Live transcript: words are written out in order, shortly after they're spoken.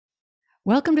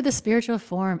Welcome to the Spiritual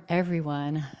Forum,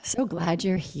 everyone. So glad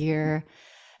you're here.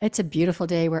 It's a beautiful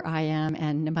day where I am,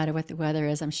 and no matter what the weather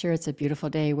is, I'm sure it's a beautiful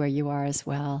day where you are as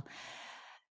well.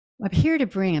 I'm here to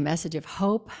bring a message of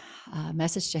hope, a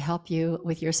message to help you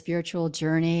with your spiritual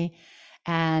journey,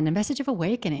 and a message of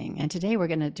awakening. And today we're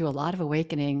going to do a lot of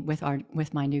awakening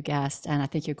with my new guest, and I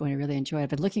think you're going to really enjoy it. I've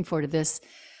been looking forward to this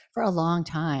for a long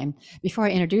time. Before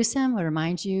I introduce him, I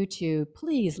remind you to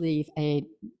please leave a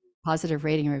positive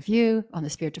rating and review on the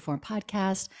Spiritual Forum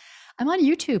podcast. I'm on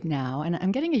YouTube now, and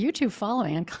I'm getting a YouTube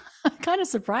following. I'm kind of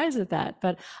surprised at that,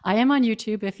 but I am on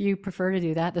YouTube if you prefer to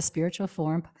do that. The Spiritual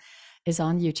Forum is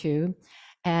on YouTube.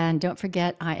 And don't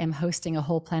forget, I am hosting a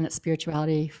Whole Planet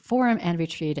Spirituality Forum and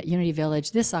Retreat at Unity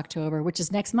Village this October, which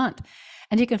is next month.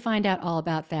 And you can find out all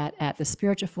about that at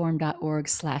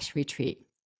thespiritualforum.org/retreat.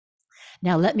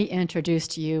 Now, let me introduce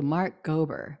to you Mark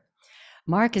Gober.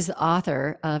 Mark is the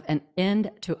author of An End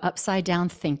to Upside Down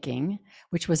Thinking,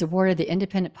 which was awarded the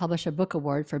Independent Publisher Book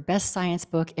Award for Best Science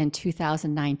Book in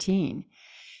 2019.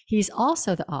 He's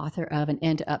also the author of An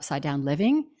End to Upside Down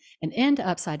Living, An End to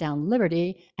Upside Down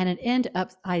Liberty, and An End to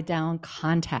Upside Down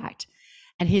Contact.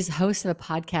 And he's the host of a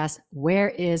podcast, Where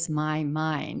is My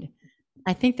Mind?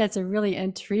 I think that's a really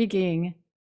intriguing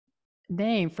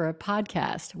name for a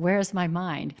podcast, Where is My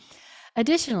Mind?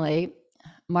 Additionally,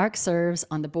 Mark serves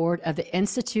on the board of the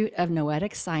Institute of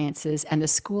Noetic Sciences and the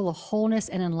School of Wholeness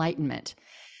and Enlightenment.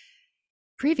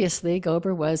 Previously,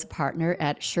 Gober was a partner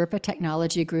at Sherpa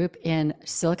Technology Group in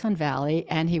Silicon Valley,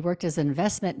 and he worked as an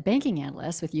investment banking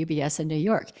analyst with UBS in New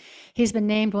York. He's been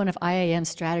named one of IAM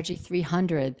Strategy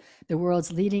 300, the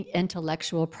world's leading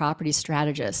intellectual property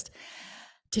strategist.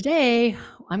 Today,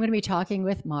 I'm going to be talking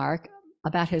with Mark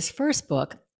about his first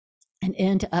book, An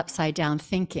End to Upside Down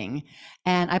Thinking.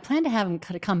 And I plan to have him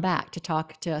come back to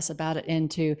talk to us about it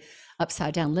into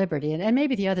Upside Down Liberty and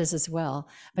maybe the others as well.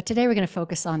 But today we're going to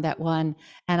focus on that one.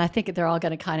 And I think they're all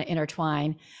going to kind of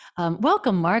intertwine.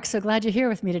 Welcome, Mark. So glad you're here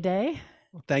with me today.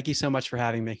 Well, thank you so much for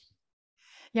having me.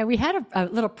 Yeah, we had a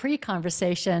little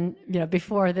pre-conversation,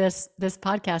 before this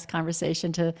podcast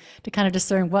conversation to kind of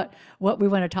discern what we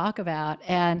want to talk about.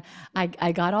 And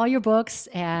I got all your books,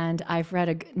 and I've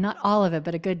read not all of it,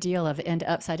 but a good deal of End to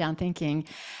Upside Down Thinking.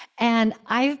 And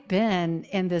I've been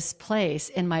in this place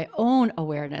in my own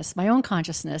awareness, my own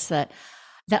consciousness that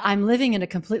I'm living in a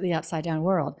completely upside down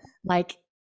world. Like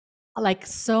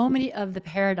so many of the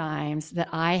paradigms that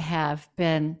I have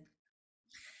been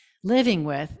living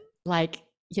with,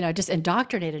 just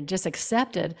indoctrinated, just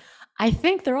accepted, I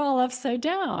think they're all upside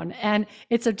down. And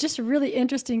it's just a really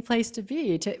interesting place to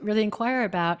be, to really inquire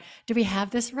about, do we have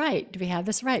this right? Do we have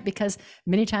this right? Because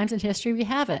many times in history, we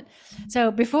haven't.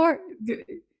 So before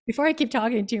I keep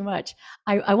talking too much,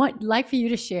 I like for you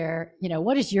to share,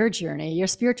 what is your journey, your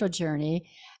spiritual journey?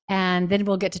 And then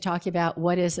we'll get to talk about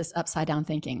what is this upside down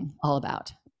thinking all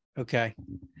about. Okay.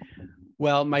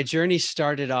 Well, my journey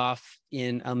started off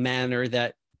in a manner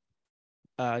that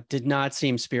did not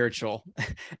seem spiritual,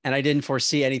 and I didn't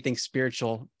foresee anything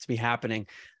spiritual to be happening.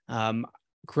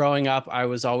 Growing up, I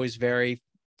was always very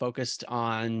focused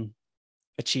on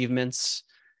achievements,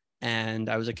 and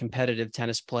I was a competitive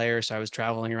tennis player. So I was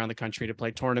traveling around the country to play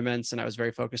tournaments, and I was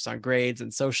very focused on grades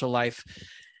and social life.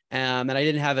 And I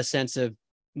didn't have a sense of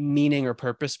meaning or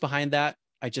purpose behind that.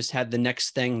 I just had the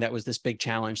next thing that was this big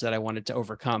challenge that I wanted to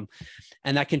overcome.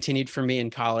 And that continued for me in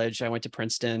college. I went to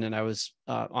Princeton, and I was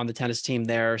on the tennis team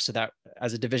there. So that,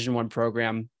 as a Division I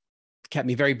program, kept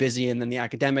me very busy. And then the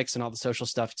academics and all the social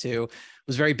stuff too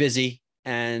was very busy,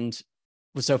 and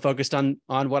was so focused on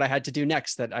what I had to do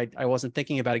next that I wasn't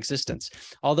thinking about existence.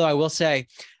 Although I will say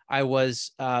I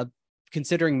was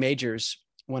considering majors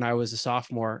when I was a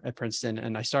sophomore at Princeton,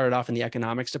 and I started off in the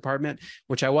economics department,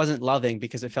 which I wasn't loving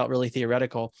because it felt really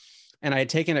theoretical. And I had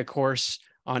taken a course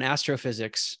on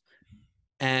astrophysics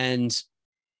and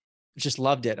just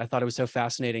loved it. I thought it was so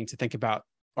fascinating to think about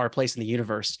our place in the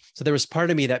universe. So there was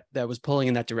part of me that was pulling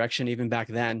in that direction even back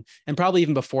then. And probably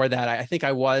even before that, I think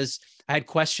I had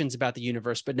questions about the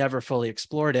universe, but never fully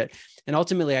explored it. And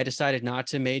ultimately I decided not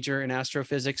to major in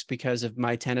astrophysics because of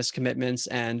my tennis commitments.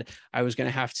 And I was going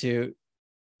to have to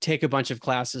take a bunch of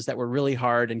classes that were really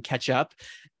hard and catch up.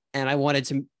 And I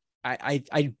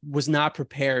was not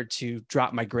prepared to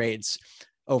drop my grades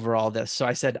over all this. So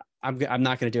I said, I'm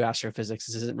not going to do astrophysics.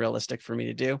 This isn't realistic for me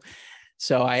to do.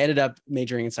 So I ended up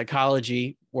majoring in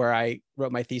psychology, where I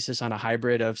wrote my thesis on a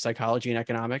hybrid of psychology and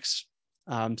economics.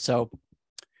 So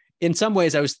in some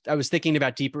ways I was thinking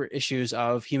about deeper issues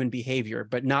of human behavior,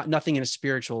 but nothing in a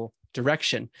spiritual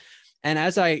direction. And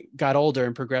as I got older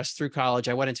and progressed through college,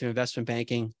 I went into investment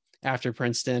banking after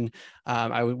Princeton.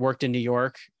 I worked in New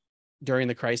York during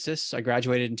the crisis. I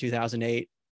graduated in 2008.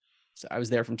 So I was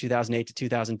there from 2008 to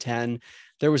 2010.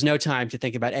 There was no time to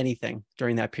think about anything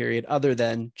during that period other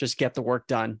than just get the work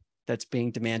done that's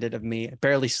being demanded of me. I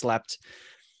barely slept.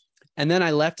 And then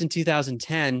I left in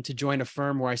 2010 to join a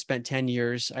firm where I spent 10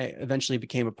 years. I eventually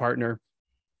became a partner,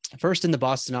 first in the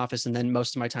Boston office, and then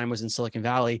most of my time was in Silicon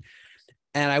Valley.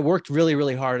 And I worked really,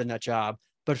 really hard in that job.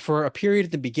 But for a period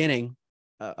at the beginning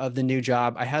of the new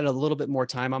job, I had a little bit more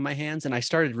time on my hands and I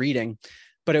started reading,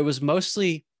 but it was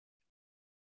mostly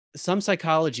some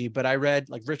psychology. But I read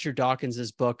like Richard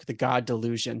Dawkins's book, The God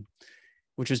Delusion,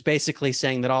 which was basically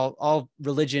saying that all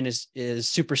religion is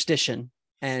superstition.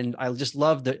 And I just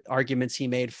loved the arguments he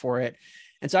made for it.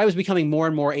 And so I was becoming more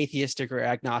and more atheistic or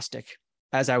agnostic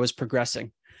as I was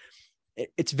progressing.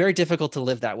 It's very difficult to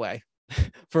live that way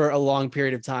for a long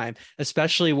period of time,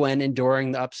 especially when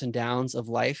enduring the ups and downs of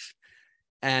life.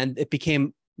 And it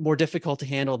became more difficult to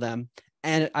handle them.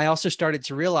 And I also started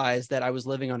to realize that I was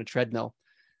living on a treadmill,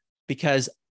 because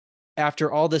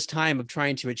after all this time of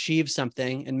trying to achieve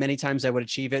something, and many times I would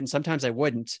achieve it and sometimes I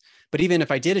wouldn't, but even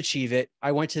if I did achieve it,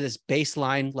 I went to this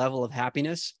baseline level of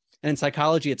happiness. And in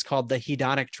psychology, it's called the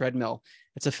hedonic treadmill.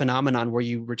 It's a phenomenon where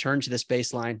you return to this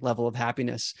baseline level of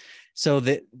happiness. So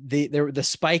the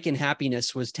spike in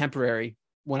happiness was temporary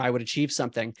when I would achieve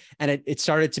something, and it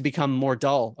started to become more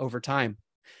dull over time.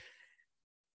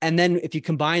 And then if you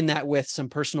combine that with some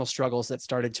personal struggles that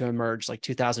started to emerge, like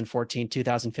 2014,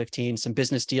 2015, some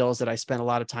business deals that I spent a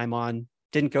lot of time on,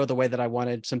 didn't go the way that I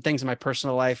wanted, some things in my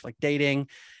personal life, like dating.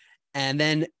 And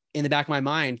then in the back of my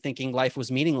mind, thinking life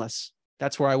was meaningless.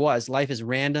 That's where I was. Life is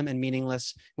random and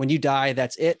meaningless. When you die,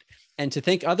 that's it. And to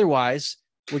think otherwise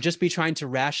would just be trying to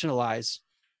rationalize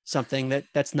something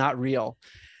that's not real.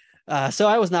 So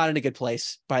I was not in a good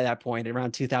place by that point,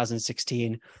 around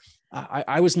 2016.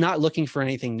 I was not looking for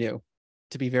anything new,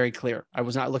 to be very clear. I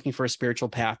was not looking for a spiritual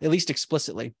path, at least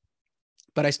explicitly.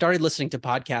 But I started listening to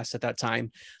podcasts at that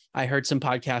time. I heard some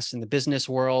podcasts in the business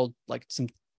world, like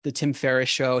the Tim Ferriss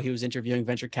show. He was interviewing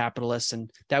venture capitalists,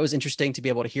 and that was interesting to be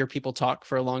able to hear people talk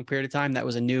for a long period of time. That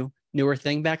was a newer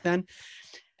thing back then.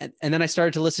 And then I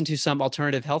started to listen to some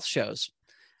alternative health shows.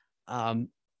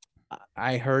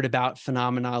 I heard about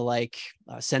phenomena like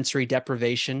sensory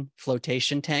deprivation,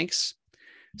 flotation tanks.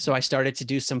 So I started to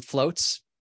do some floats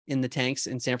in the tanks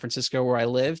in San Francisco where I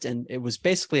lived. And it was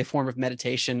basically a form of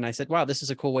meditation. And I said, wow, this is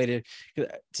a cool way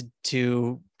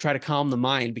to try to calm the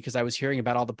mind, because I was hearing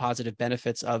about all the positive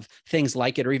benefits of things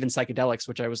like it, or even psychedelics,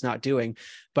 which I was not doing.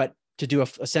 But to do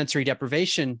a sensory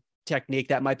deprivation technique,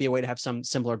 that might be a way to have some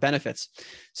similar benefits.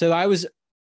 So I was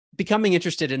becoming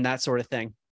interested in that sort of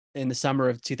thing in the summer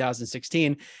of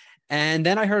 2016. And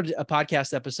then I heard a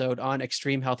podcast episode on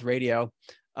Extreme Health Radio,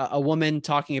 a woman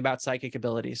talking about psychic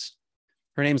abilities.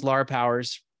 Her name's Laura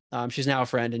Powers. She's now a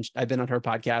friend, and I've been on her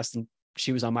podcast, and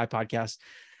she was on my podcast.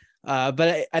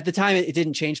 But at the time, it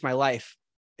didn't change my life.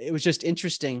 It was just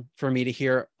interesting for me to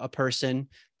hear a person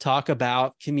talk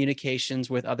about communications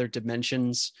with other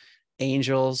dimensions,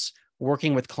 angels,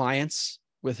 working with clients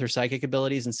with her psychic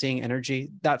abilities and seeing energy,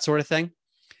 that sort of thing.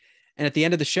 And at the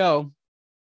end of the show,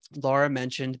 Laura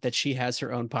mentioned that she has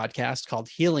her own podcast called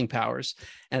Healing Powers.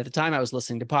 And at the time I was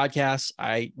listening to podcasts,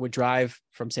 I would drive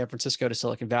from San Francisco to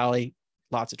Silicon Valley,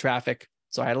 lots of traffic.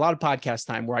 So I had a lot of podcast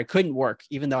time where I couldn't work,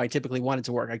 even though I typically wanted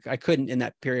to work. I couldn't in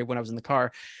that period when I was in the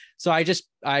car. So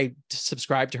I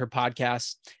subscribed to her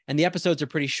podcast, and the episodes are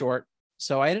pretty short.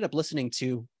 So I ended up listening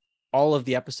to all of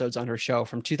the episodes on her show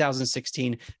from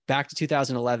 2016 back to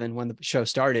 2011 when the show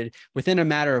started, within a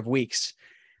matter of weeks.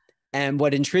 And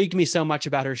what intrigued me so much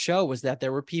about her show was that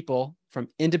there were people from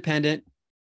independent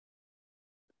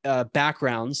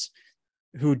backgrounds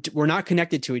who were not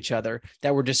connected to each other,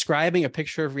 that were describing a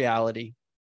picture of reality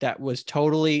that was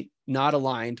totally not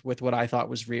aligned with what I thought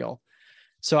was real.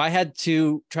 So I had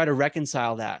to try to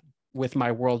reconcile that with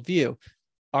my worldview.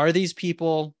 Are these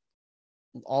people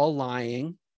all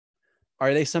lying?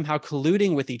 Are they somehow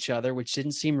colluding with each other, which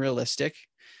didn't seem realistic?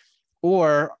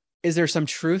 Or is there some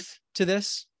truth to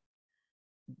this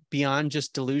beyond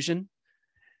just delusion?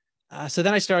 So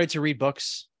then I started to read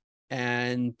books,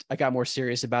 and I got more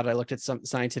serious about it. I looked at some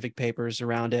scientific papers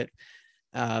around it.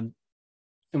 And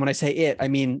when I say it, I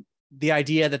mean the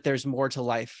idea that there's more to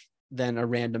life than a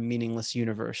random, meaningless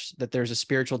universe, that there's a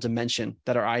spiritual dimension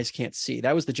that our eyes can't see.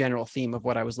 That was the general theme of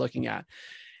what I was looking at.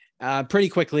 Pretty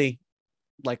quickly,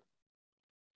 like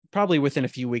probably within a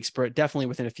few weeks, but definitely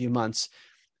within a few months,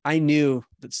 I knew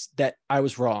that I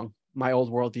was wrong. My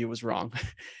old worldview was wrong.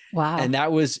 Wow. And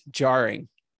that was jarring,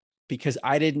 because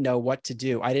I didn't know what to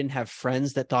do. I didn't have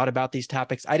friends that thought about these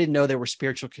topics. I didn't know there were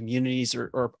spiritual communities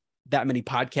or that many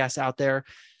podcasts out there.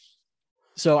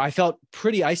 So I felt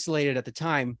pretty isolated at the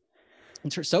time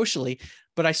socially,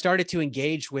 but I started to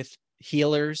engage with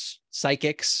healers,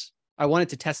 psychics. I wanted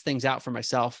to test things out for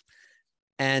myself.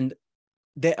 And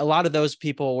a lot of those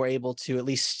people were able to at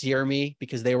least steer me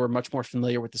because they were much more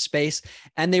familiar with the space.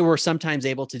 And they were sometimes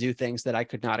able to do things that I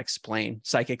could not explain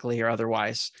psychically or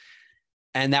otherwise.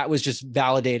 And that was just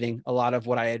validating a lot of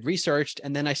what I had researched.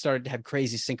 And then I started to have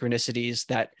crazy synchronicities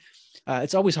that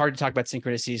it's always hard to talk about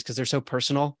synchronicities because they're so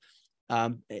personal.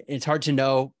 It's hard to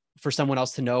know for someone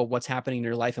else to know what's happening in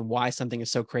your life and why something is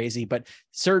so crazy, but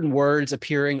certain words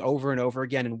appearing over and over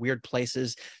again in weird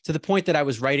places, to the point that I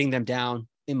was writing them down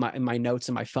in my notes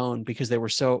in my phone because they were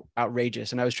so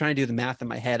outrageous. And I was trying to do the math in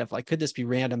my head of like, could this be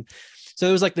random? So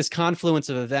it was like this confluence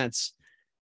of events.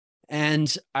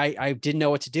 And I didn't know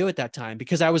what to do at that time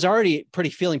because I was already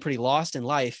feeling pretty lost in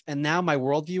life. And now my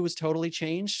worldview was totally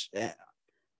changed.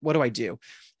 What do I do?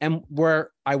 And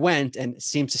where I went, and it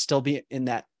seems to still be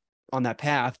on that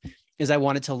path, is I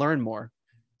wanted to learn more.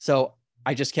 So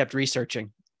I just kept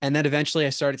researching. And then eventually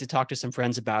I started to talk to some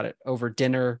friends about it over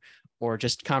dinner or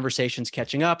just conversations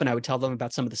catching up. And I would tell them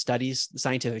about some of the studies, the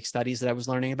scientific studies that I was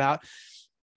learning about.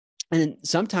 And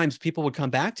sometimes people would come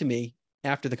back to me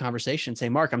after the conversation and say,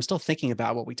 Mark, I'm still thinking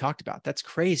about what we talked about. That's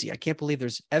crazy. I can't believe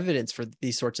there's evidence for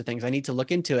these sorts of things. I need to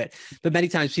look into it. But many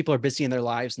times people are busy in their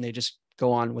lives and they just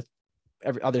go on with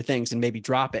other things and maybe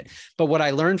drop it. But what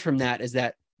I learned from that is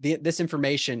that this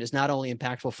information is not only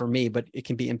impactful for me, but it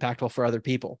can be impactful for other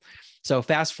people. So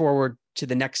fast forward to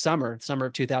the next summer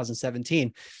of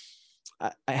 2017,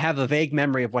 I have a vague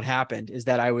memory of what happened is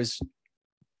that I was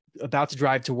about to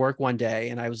drive to work one day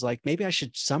and I was like, maybe I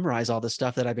should summarize all the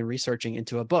stuff that I've been researching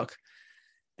into a book.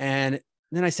 And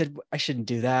then I said, I shouldn't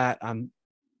do that. I'm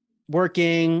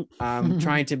working. I'm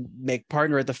trying to make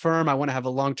partner at the firm. I want to have a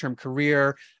long-term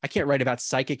career. I can't write about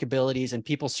psychic abilities and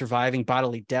people surviving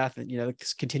bodily death and,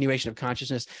 this continuation of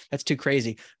consciousness. That's too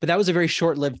crazy. But that was a very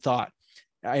short-lived thought.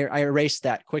 I erased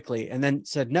that quickly and then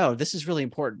said, no, this is really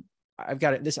important. I've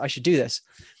got it. I should do this.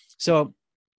 So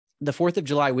the 4th of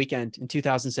July weekend in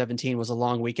 2017 was a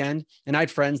long weekend. And I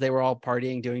had friends, they were all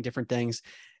partying, doing different things.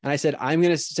 And I said, I'm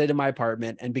going to sit in my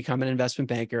apartment and become an investment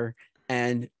banker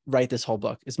and write this whole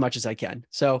book as much as I can.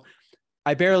 So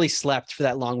I barely slept for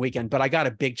that long weekend, but I got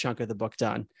a big chunk of the book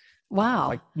done. Wow.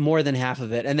 Like more than half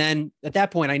of it. And then at that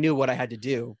point, I knew what I had to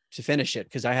do to finish it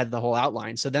because I had the whole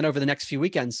outline. So then over the next few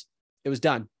weekends, it was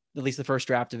done, at least the first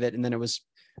draft of it. And then it was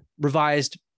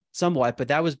revised somewhat, but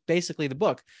that was basically the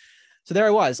book. So there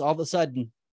I was. All of a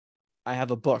sudden, I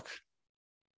have a book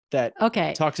that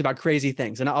talks about crazy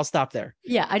things. And I'll stop there.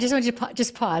 Yeah, I just want you to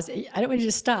just pause. I don't want you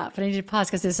to stop, but I need you to pause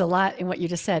because there's a lot in what you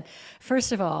just said.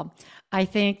 First of all, I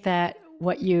think that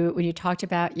when you talked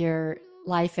about your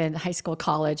life in high school,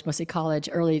 college, mostly college,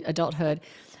 early adulthood,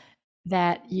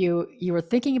 that you were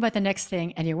thinking about the next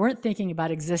thing and you weren't thinking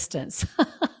about existence.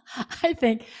 I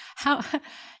think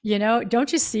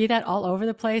don't you see that all over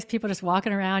the place? People just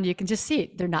walking around, you can just see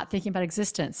it. They're not thinking about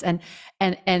existence. And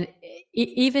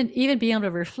even being able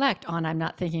to reflect on I'm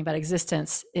not thinking about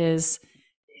existence is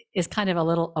kind of a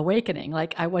little awakening.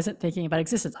 Like I wasn't thinking about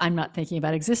existence. I'm not thinking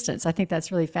about existence. I think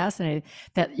that's really fascinating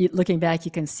that looking back,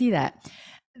 you can see that.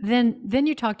 Then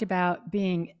you talked about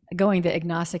going the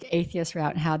agnostic atheist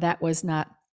route and how that was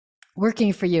not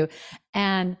working for you.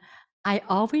 And I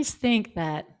always think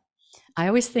that,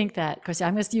 because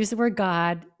I'm going to use the word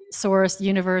God, source,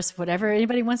 universe, whatever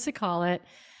anybody wants to call it,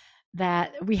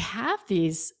 that we have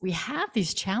these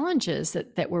challenges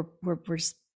that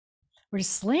we're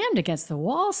slammed against the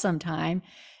wall sometime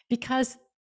because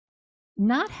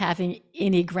not having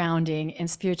any grounding in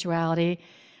spirituality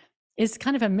is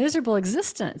kind of a miserable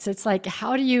existence. It's like,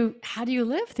 how do you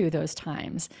live through those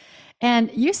times?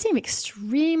 And you seem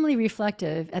extremely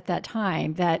reflective at that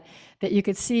time that you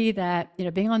could see that,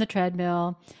 being on the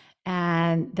treadmill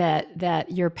and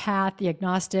that your path, the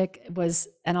agnostic was,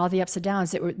 and all the ups and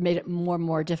downs that made it more and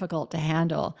more difficult to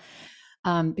handle.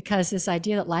 Because this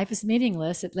idea that life is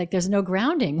meaningless, there's no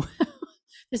grounding.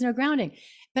 There's no grounding.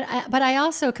 But I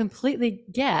also completely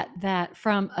get that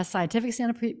from a scientific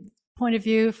point of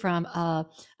view, from a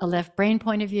left brain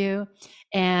point of view.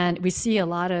 And we see a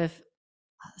lot of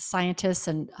scientists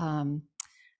and,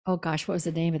 oh gosh, what was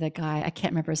the name of that guy? I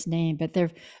can't remember his name, but there are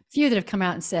a few that have come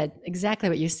out and said exactly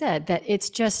what you said, that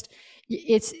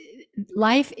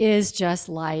life is just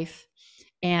life.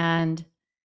 And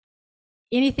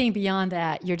anything beyond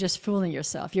that, you're just fooling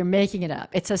yourself. You're making it up.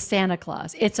 It's a Santa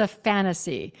Claus. It's a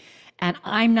fantasy. And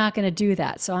I'm not going to do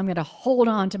that. So I'm going to hold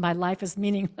on to my life is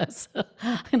meaningless.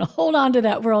 I'm going to hold on to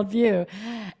that worldview.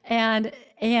 And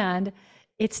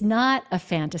it's not a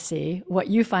fantasy. What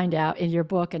you find out in your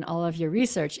book and all of your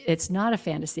research, it's not a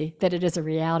fantasy, that it is a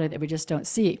reality that we just don't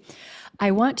see.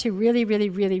 I want to really, really,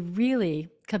 really, really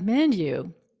commend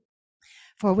you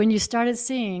for when you started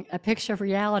seeing a picture of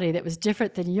reality that was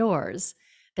different than yours,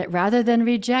 that rather than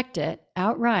reject it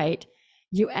outright,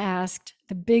 you asked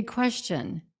the big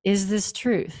question, is this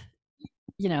truth?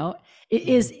 You know,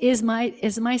 is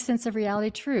my sense of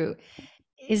reality true?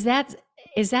 Is that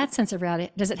sense of reality,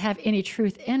 does it have any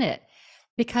truth in it?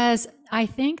 Because I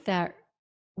think that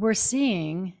we're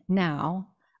seeing now,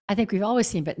 I think we've always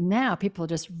seen, but now people are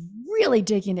just really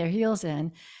digging their heels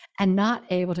in and not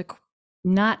able to,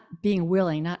 not being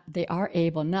willing, not they are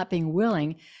able, not being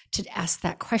willing to ask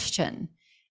that question.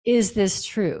 Is this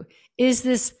true? Is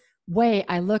this way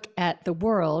I look at the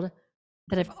world,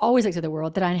 that I've always looked at the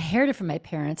world, that I inherited from my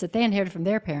parents, that they inherited from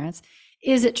their parents,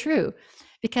 is it true?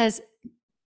 Because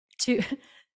then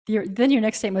your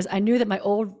next statement was, I knew that my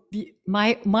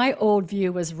old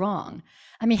view was wrong.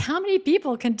 I mean, how many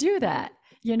people can do that?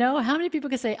 You know, how many people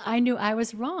can say, I knew I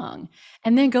was wrong,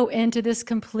 and then go into this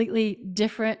completely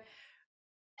different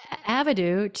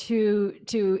avenue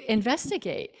to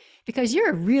investigate? Because you're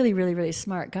a really, really, really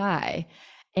smart guy,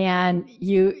 and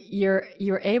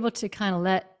you're able to kind of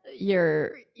let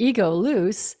your ego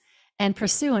loose and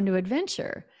pursue a new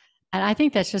adventure. And I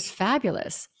think that's just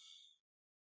fabulous.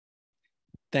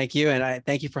 Thank you. And I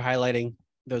thank you for highlighting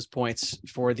those points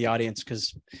for the audience,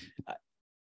 because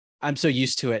I'm so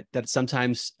used to it that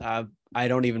sometimes I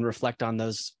don't even reflect on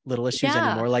those little issues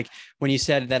anymore. Like when you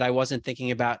said that I wasn't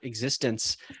thinking about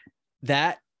existence,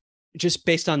 that just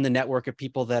based on the network of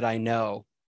people that I know,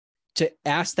 to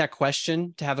ask that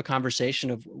question, to have a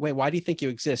conversation of, wait, why do you think you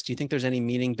exist? Do you think there's any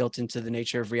meaning built into the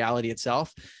nature of reality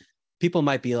itself? People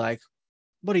might be like,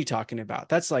 what are you talking about?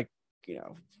 That's like, you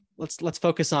know, let's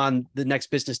focus on the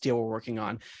next business deal we're working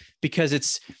on, because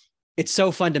it's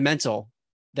so fundamental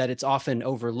that it's often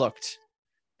overlooked.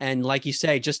 And like you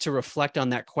say, just to reflect on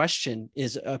that question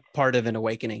is a part of an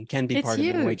awakening, can be part of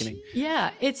an awakening.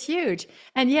 Yeah, it's huge.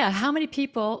 And yeah, how many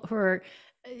people who are,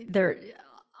 they're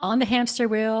on the hamster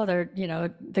wheel, they're, you know,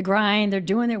 the grind, they're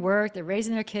doing their work, they're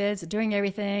raising their kids, they're doing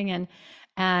everything,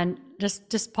 and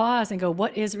just pause and go,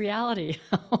 what is reality?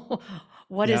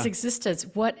 What is existence?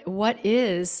 What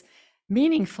is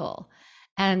meaningful?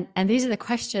 And these are the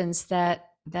questions that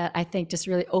I think just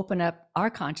really open up our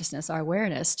consciousness, our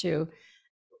awareness to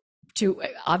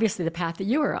obviously the path that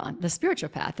you are on, the spiritual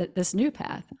path, this new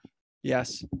path.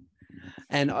 Yes.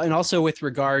 And also with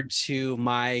regard to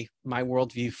my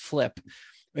worldview flip,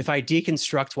 if I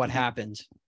deconstruct what happened,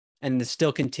 and this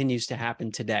still continues to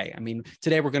happen today. I mean,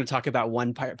 today we're going to talk about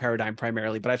one paradigm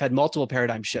primarily, but I've had multiple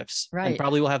paradigm shifts, and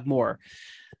probably will have more.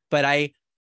 But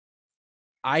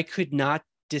I could not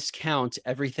discount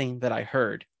everything that I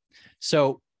heard.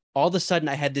 So all of a sudden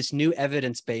I had this new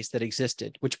evidence base that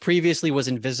existed, which previously was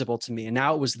invisible to me, and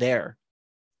now it was there.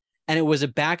 And it was a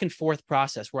back and forth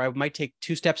process where I might take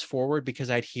 2 steps forward because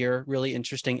I'd hear really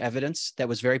interesting evidence that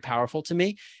was very powerful to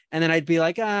me. And then I'd be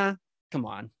like, come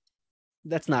on,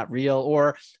 that's not real.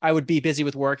 Or I would be busy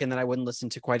with work and then I wouldn't listen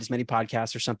to quite as many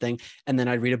podcasts or something. And then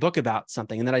I'd read a book about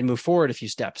something and then I'd move forward a few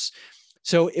steps.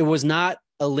 So it was not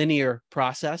a linear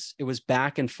process. It was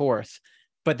back and forth,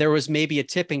 but there was maybe a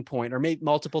tipping point or maybe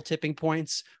multiple tipping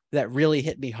points that really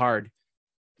hit me hard,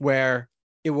 where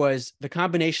it was the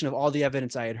combination of all the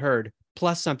evidence I had heard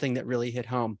plus something that really hit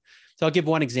home. So I'll give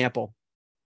one example.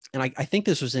 And I think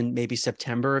this was in maybe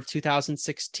September of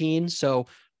 2016. So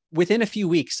within a few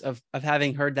weeks of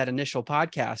having heard that initial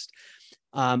podcast,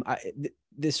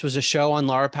 this was a show on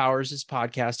Laura Powers'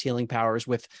 podcast, Healing Powers,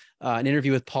 with an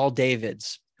interview with Paul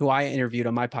Davids, who I interviewed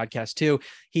on my podcast too.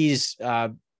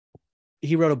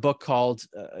 He wrote a book called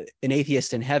An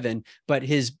Atheist in Heaven, but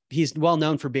he's well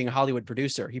known for being a Hollywood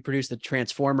producer. He produced the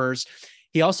Transformers.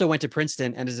 He also went to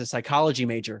Princeton and is a psychology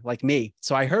major like me.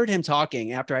 So I heard him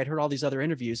talking after I'd heard all these other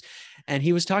interviews, and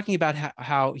he was talking about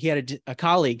how he had a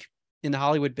colleague in the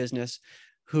Hollywood business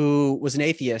who was an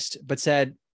atheist, but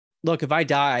said, look, if I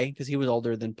die, because he was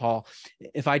older than Paul,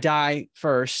 if I die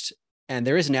first and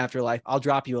there is an afterlife, I'll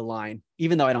drop you a line,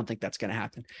 even though I don't think that's going to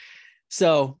happen.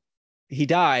 So he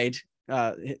died,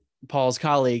 Paul's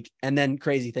colleague, and then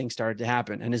crazy things started to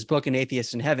happen. And his book, An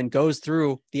Atheist in Heaven, goes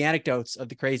through the anecdotes of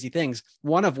the crazy things.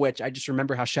 One of which, I just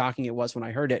remember how shocking it was when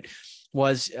I heard it,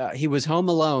 was he was home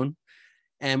alone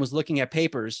and was looking at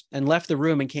papers and left the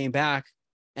room and came back,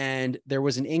 and there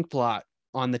was an ink blot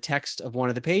on the text of one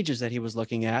of the pages that he was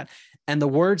looking at. And the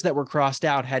words that were crossed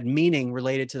out had meaning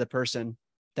related to the person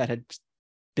that had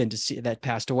been that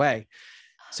passed away.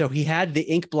 So he had the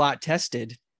ink blot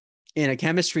tested, in a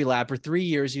chemistry lab for 3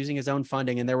 years using his own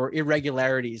funding, and there were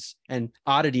irregularities and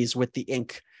oddities with the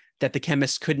ink that the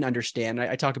chemists couldn't understand.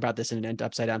 I talk about this in an End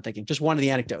Upside Down Thinking, just one of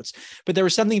the anecdotes. But there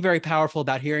was something very powerful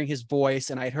about hearing his voice,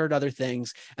 and I had heard other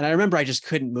things. And I remember I just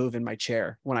couldn't move in my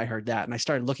chair when I heard that. And I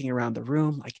started looking around the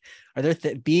room, like, are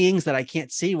there beings that I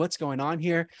can't see? What's going on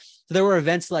here? So there were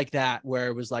events like that where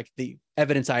it was like the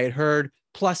evidence I had heard,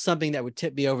 plus something that would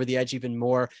tip me over the edge even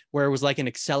more, where it was like an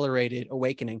accelerated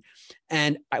awakening.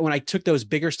 And when I took those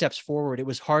bigger steps forward, it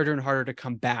was harder and harder to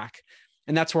come back.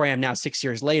 And that's where I am now 6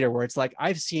 years later, where it's like,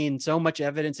 I've seen so much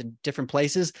evidence in different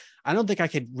places. I don't think I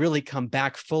could really come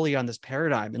back fully on this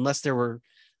paradigm unless there were,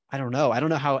 I don't know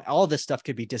how all this stuff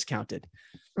could be discounted.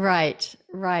 Right,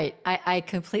 right. I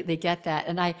completely get that.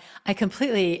 And I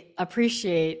completely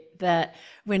appreciate that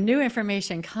when new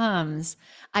information comes,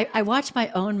 I watch my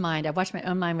own mind. I watch my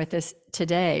own mind with this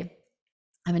today.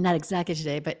 I mean, not exactly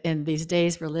today, but in these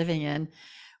days we're living in,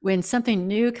 when something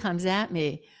new comes at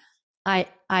me,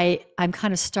 I'm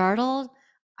kind of startled.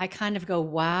 I kind of go,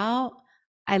 wow.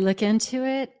 I look into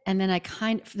it, and then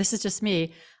this is just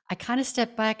me. I kind of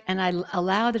step back and I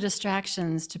allow the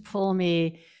distractions to pull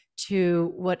me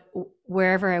to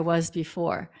wherever I was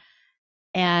before.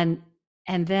 And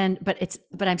then,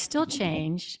 but I'm still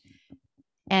changed,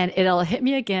 and it'll hit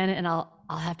me again, and I'll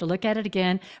have to look at it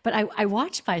again. But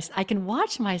I can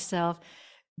watch myself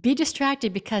be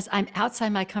distracted because I'm outside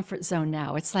my comfort zone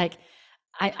now. It's like,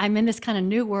 I'm in this kind of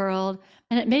new world,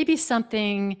 and it may be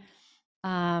something,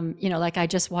 like I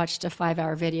just watched a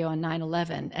 5-hour video on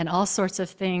 9/11 and all sorts of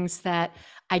things that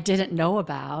I didn't know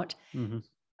about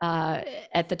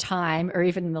at the time, or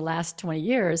even in the last 20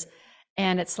 years.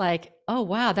 And it's like, oh,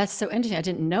 wow, that's so interesting. I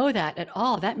didn't know that at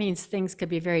all. That means things could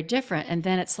be very different. And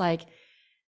then it's like,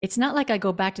 it's not like I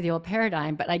go back to the old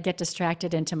paradigm, but I get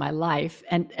distracted into my life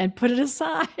and put it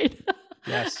aside.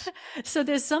 Yes. So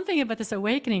there's something about this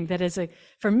awakening that is,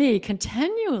 for me,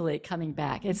 continually coming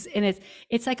back.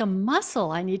 It's like a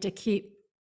muscle I need to keep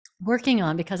working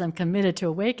on because I'm committed to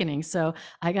awakening. So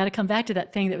I got to come back to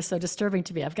that thing that was so disturbing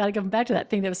to me. I've got to come back to that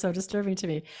thing that was so disturbing to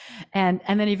me. And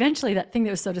then eventually that thing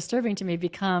that was so disturbing to me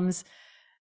becomes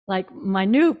like my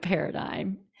new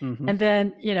paradigm. And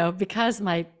then, because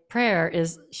my prayer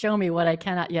is show me what I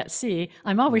cannot yet see,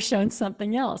 I'm always shown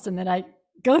something else. And then I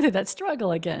go through that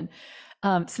struggle again.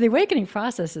 So the awakening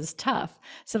process is tough.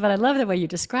 But I love the way you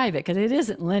describe it, because it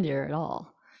isn't linear at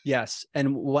all. Yes.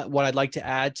 And what I'd like to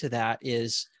add to that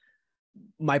is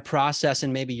my process,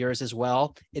 and maybe yours as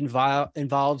well,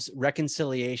 involves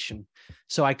reconciliation.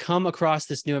 So I come across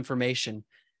this new information,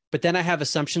 but then I have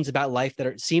assumptions about life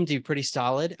that seem to be pretty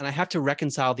solid, and I have to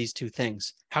reconcile these two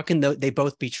things. How can they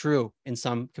both be true in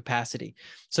some capacity?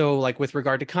 So like with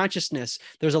regard to consciousness,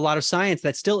 there's a lot of science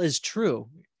that still is true.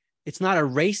 It's not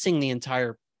erasing the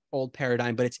entire old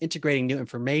paradigm, but it's integrating new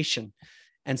information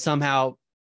and somehow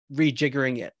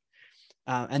rejiggering it.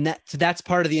 And that's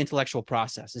part of the intellectual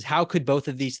process, is how could both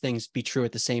of these things be true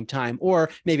at the same time? Or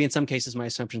maybe in some cases, my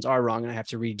assumptions are wrong and I have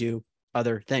to redo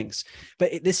other things.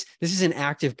 But this is an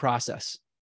active process.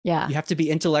 Yeah. You have to be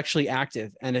intellectually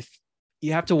active. And if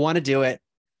you have to want to do it,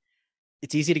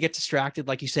 it's easy to get distracted.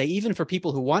 Like you say, even for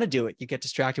people who want to do it, you get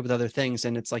distracted with other things.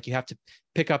 And it's like, you have to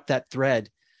pick up that thread.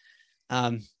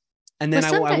 And then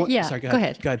sorry, go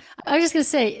ahead. I was just going to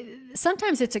say,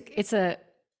 sometimes it's a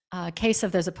case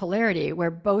of there's a polarity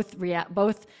where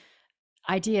both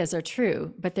ideas are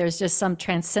true, but there's just some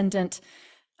transcendent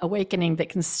awakening that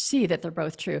can see that they're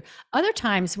both true. Other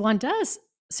times one does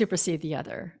supersede the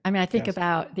other. I mean, I think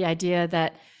about the idea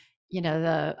that,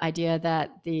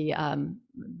 the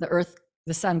earth,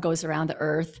 the sun goes around the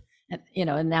earth,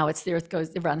 and now it's the earth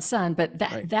goes around the sun, but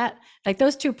that like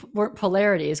those two weren't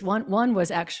polarities. One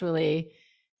was actually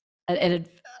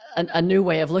a new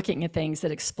way of looking at things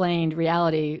that explained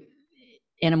reality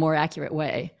in a more accurate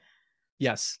way.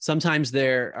 Yes. Sometimes they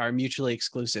are mutually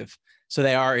exclusive. So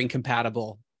they are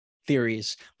incompatible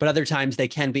theories, but other times they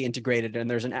can be integrated, and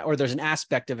there's an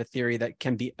aspect of a theory that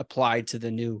can be applied to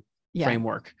the new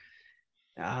framework.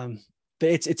 But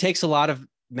it takes a lot of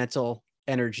mental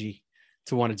energy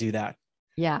to want to do that.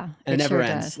 Yeah. And it never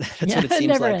ends. That's what it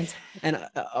seems like. Ends. And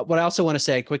what I also want to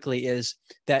say quickly is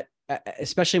that,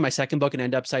 especially my second book, An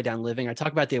End Upside Down Living, I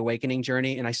talk about the awakening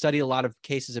journey, and I study a lot of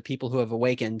cases of people who have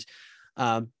awakened,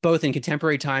 both in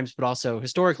contemporary times, but also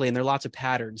historically, and there are lots of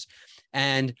patterns.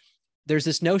 And there's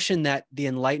this notion that the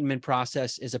enlightenment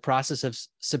process is a process of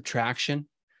subtraction,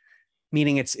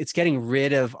 meaning it's getting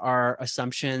rid of our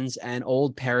assumptions and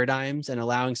old paradigms and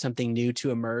allowing something new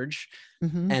to emerge.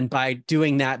 And by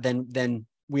doing that, then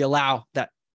we allow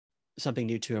that something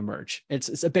new to emerge.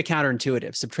 It's a bit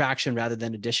counterintuitive, subtraction rather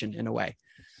than addition in a way.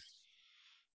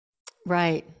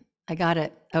 Right. I got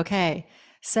it. Okay.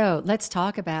 So let's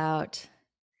talk about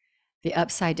the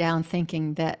upside down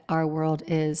thinking that our world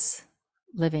is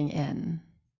living in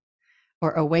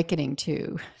or awakening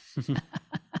to.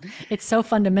 It's so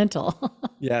fundamental.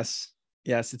 Yes.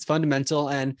 Yes. It's fundamental.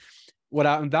 And what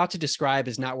I'm about to describe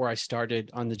is not where I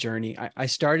started on the journey. I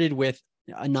started with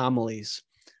anomalies.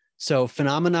 So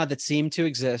phenomena that seemed to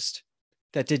exist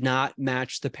that did not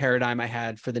match the paradigm I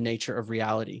had for the nature of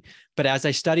reality. But as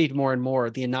I studied more and more,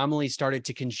 the anomalies started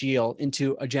to congeal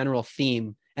into a general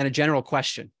theme and a general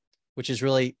question, which is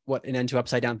really what an end to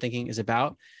upside down thinking is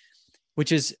about,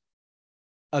 which is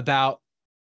about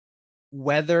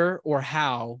whether or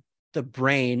how the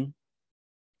brain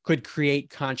could create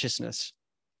consciousness.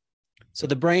 So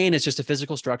the brain is just a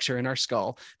physical structure in our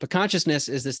skull, but consciousness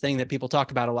is this thing that people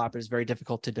talk about a lot, but it's very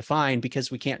difficult to define because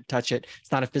we can't touch it.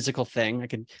 It's not a physical thing.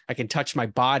 I can touch my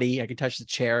body, I can touch the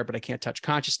chair, but I can't touch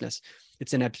consciousness.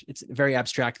 It's a very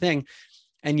abstract thing,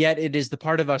 and yet it is the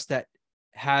part of us that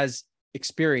has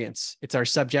experience. It's our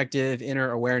subjective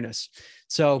inner awareness.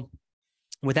 So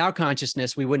without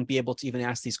consciousness, we wouldn't be able to even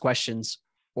ask these questions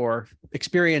or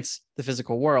experience the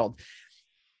physical world.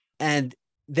 And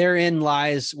therein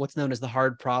lies what's known as the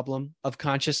hard problem of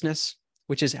consciousness,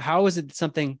 which is how is it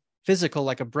something physical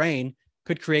like a brain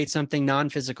could create something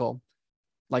non-physical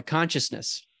like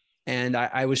consciousness? And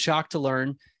I was shocked to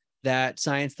learn that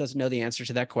science doesn't know the answer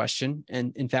to that question.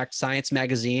 And in fact, Science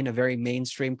Magazine, a very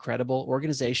mainstream, credible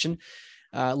organization,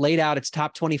 laid out its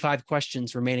top 25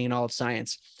 questions remaining in all of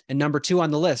science. And number 2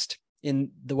 on the list,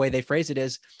 in the way they phrase it,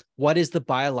 is what is the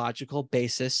biological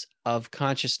basis of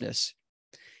consciousness?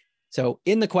 So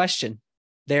in the question,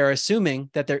 they are assuming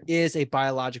that there is a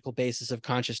biological basis of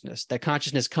consciousness, that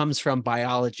consciousness comes from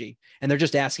biology. And they're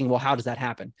just asking, well, how does that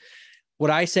happen?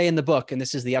 What I say in the book, and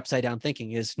this is the upside down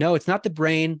thinking, is no, it's not the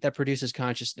brain that produces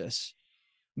consciousness,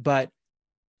 but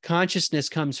consciousness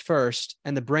comes first.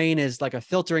 And the brain is like a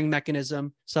filtering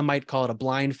mechanism. Some might call it a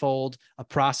blindfold, a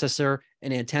processor,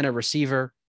 an antenna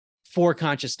receiver for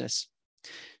consciousness.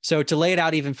 So to lay it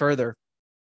out even further,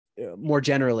 more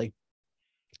generally,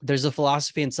 there's a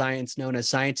philosophy in science known as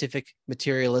scientific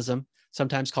materialism,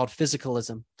 sometimes called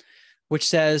physicalism, which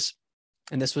says,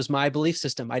 and this was my belief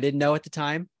system, I didn't know at the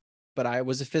time, but I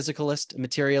was a physicalist, a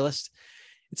materialist.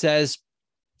 It says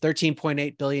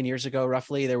 13.8 billion years ago,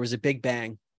 roughly, there was a big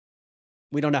bang.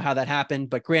 We don't know how that happened,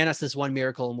 but grant us this one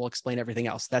miracle and we'll explain everything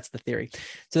else. That's the theory.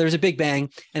 So there was a big bang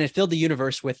and it filled the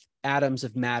universe with atoms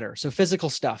of matter. So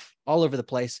physical stuff all over the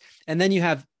place. And then you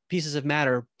have pieces of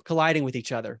matter colliding with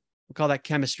each other. We call that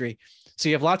chemistry. So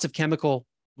you have lots of chemical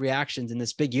reactions in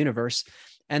this big universe.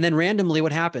 And then randomly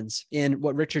what happens in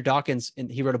what Richard Dawkins, and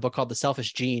he wrote a book called The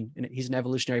Selfish Gene, and he's an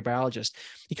evolutionary biologist.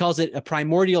 He calls it a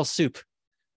primordial soup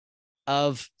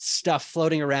of stuff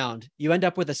floating around. You end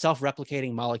up with a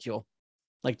self-replicating molecule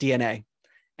like DNA.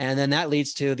 And then that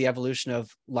leads to the evolution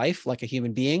of life, like a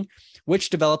human being, which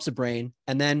develops a brain.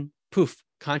 And then poof,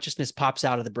 consciousness pops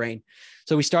out of the brain.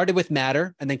 So we started with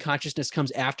matter and then consciousness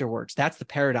comes afterwards. That's the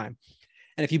paradigm.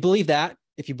 And if you believe that,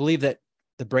 if you believe that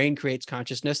the brain creates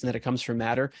consciousness and that it comes from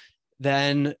matter,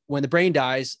 then when the brain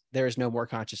dies, there is no more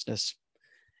consciousness.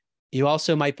 You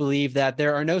also might believe that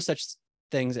there are no such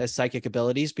things as psychic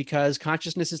abilities because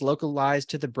consciousness is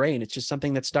localized to the brain. It's just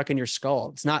something that's stuck in your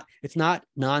skull. It's not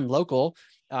non-local.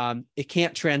 It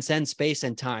can't transcend space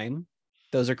and time.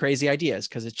 Those are crazy ideas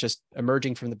because it's just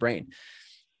emerging from the brain.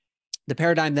 The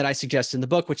paradigm that I suggest in the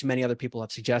book, which many other people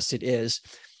have suggested, is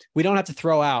we don't have to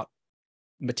throw out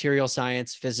material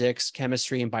science, physics,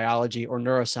 chemistry, and biology, or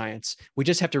neuroscience. We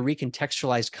just have to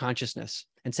recontextualize consciousness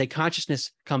and say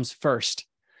consciousness comes first.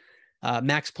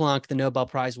 Max Planck, the Nobel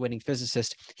Prize winning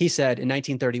physicist, he said in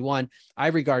 1931, I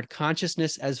regard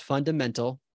consciousness as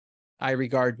fundamental. I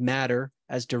regard matter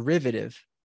as derivative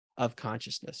of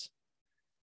consciousness.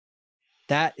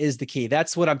 That is the key.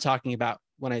 That's what I'm talking about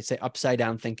when I say upside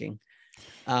down thinking.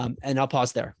 And I'll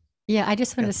pause there. Yeah, I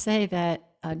just want to say that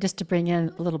just to bring in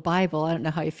a little Bible, I don't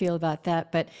know how you feel about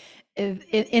that, but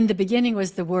in the beginning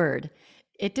was the Word.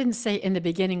 It didn't say in the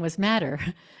beginning was matter.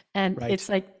 And Right. it's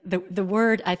like the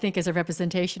Word, I think, is a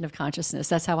representation of consciousness.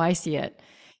 That's how I see it.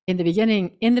 In the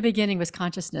beginning was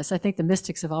consciousness. I think the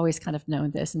mystics have always kind of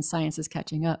known this, and science is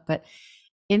catching up. But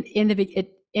in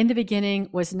the beginning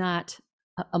was not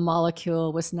a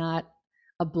molecule, was not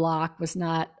a block, was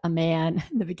not a man.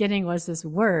 In the beginning was this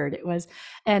word. It was,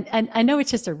 and I know it's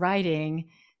just a writing,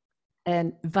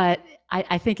 but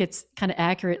I think it's kind of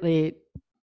accurately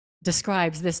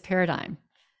describes this paradigm.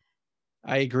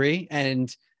 I agree.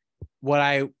 And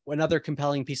another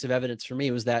compelling piece of evidence for me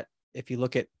was that if you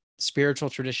look at spiritual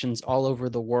traditions all over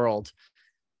the world,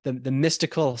 the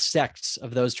mystical sects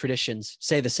of those traditions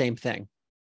say the same thing,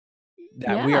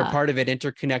 that we are Yeah. part of an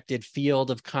interconnected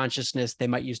field of consciousness. They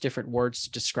might use different words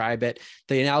to describe it.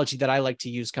 The analogy that I like to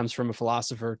use comes from a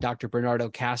philosopher, Dr. Bernardo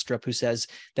Kastrup, who says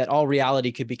that all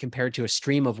reality could be compared to a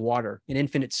stream of water, an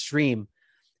infinite stream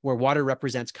where water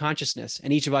represents consciousness.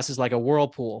 And each of us is like a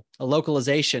whirlpool, a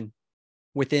localization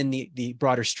within the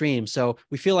broader stream. So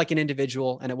we feel like an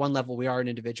individual, and at one level we are an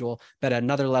individual, but at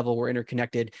another level we're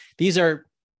interconnected. These are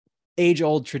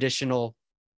age-old traditional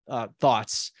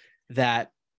thoughts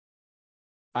that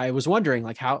I was wondering,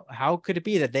 like, how could it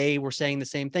be that they were saying the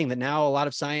same thing, that now a lot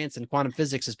of science and quantum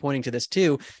physics is pointing to this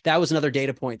too? That was another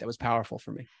data point that was powerful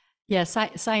for me. Yeah,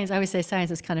 science, I always say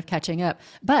science is kind of catching up.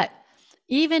 But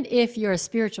even if you're a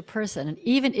spiritual person, and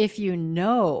even if you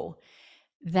know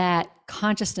that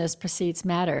consciousness precedes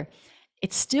matter,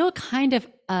 it's still kind of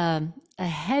a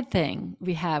head thing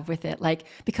we have with it, like,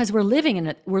 because we're living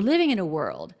in a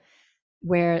world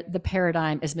where the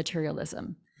paradigm is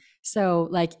materialism. So,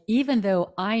 like, even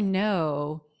though I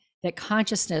know that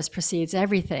consciousness precedes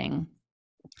everything,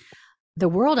 the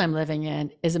world I'm living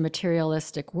in is a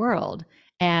materialistic world,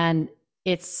 and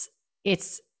it's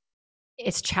it's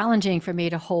it's challenging for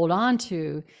me to hold on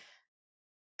to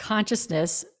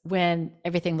consciousness when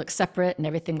everything looks separate and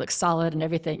everything looks solid and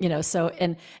everything, so,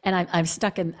 and I'm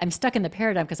stuck in the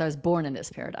paradigm because I was born in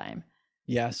this paradigm.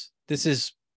 Yes,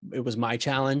 it was my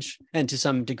challenge, and to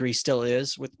some degree still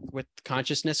is, with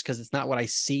consciousness, because it's not what I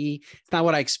see, it's not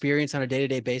what I experience on a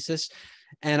day-to-day basis.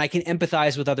 And I can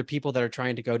empathize with other people that are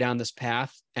trying to go down this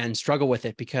path and struggle with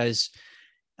it, because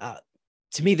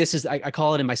to me, this is, I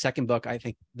call it in my second book, I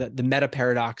think, the meta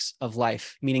paradox of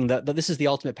life, meaning that this is the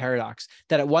ultimate paradox,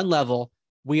 that at one level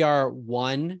we are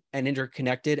one and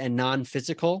interconnected and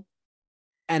non-physical,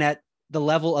 and at the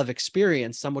level of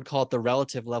experience, some would call it the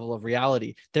relative level of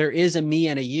reality, there is a me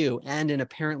and a you and an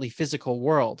apparently physical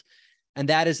world. And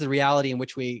that is the reality in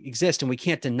which we exist. And we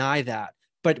can't deny that.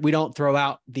 But we don't throw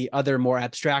out the other more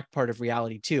abstract part of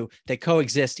reality too. They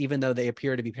coexist, even though they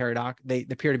appear to be they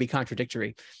appear to be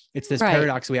contradictory. It's this Right.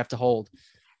 paradox we have to hold.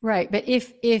 Right. But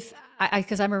if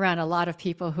because I'm around a lot of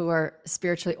people who are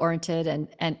spiritually oriented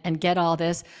and get all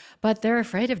this, but they're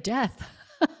afraid of death.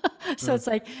 So it's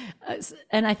like,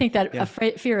 and I think that Yeah.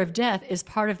 fear of death is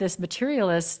part of this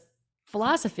materialist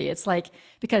philosophy. It's like,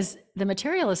 because the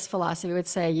materialist philosophy would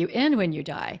say you end when you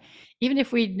die. Even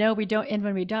if we know we don't end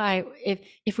when we die,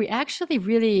 if we actually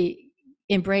really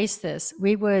embrace this,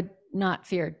 we would not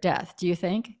fear death. Do you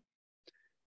think?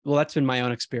 Well, that's been my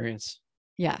own experience,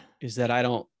 Yeah. is that I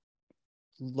don't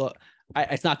look,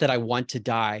 it's not that I want to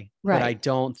die, but I Right.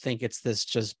 don't think it's this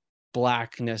just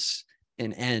blackness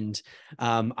and end.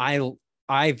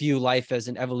 I view life as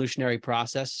an evolutionary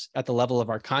process at the level of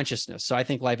our consciousness. So I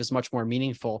think life is much more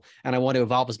meaningful, and I want to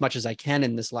evolve as much as I can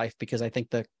in this life, because I think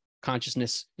the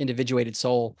consciousness, individuated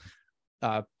soul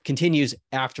continues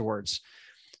afterwards.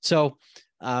 So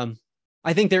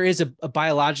I think there is a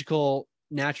biological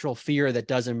natural fear that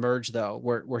does emerge, though,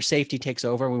 where safety takes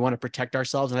over and we want to protect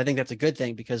ourselves. And I think that's a good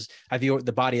thing, because I view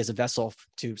the body as a vessel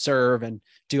to serve and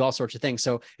do all sorts of things.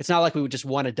 So it's not like we would just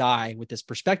want to die with this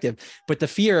perspective, but the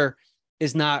fear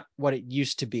is not what it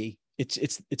used to be.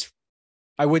 It's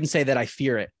I wouldn't say that I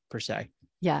fear it per se.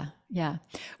 Yeah. Yeah.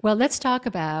 Well, let's talk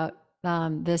about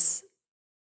this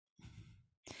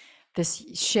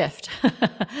shift,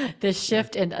 this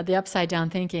shift in the upside down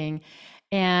thinking.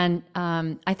 And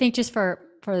I think, just for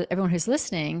everyone who's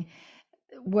listening,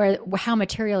 how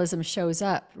materialism shows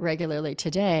up regularly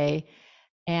today,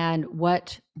 and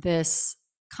what this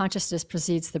consciousness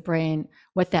precedes the brain,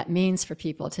 what that means for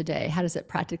people today. How does it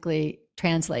practically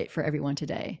translate for everyone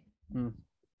today?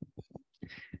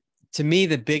 To me,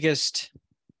 the biggest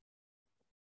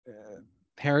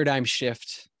paradigm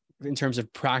shift in terms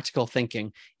of practical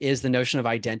thinking is the notion of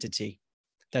identity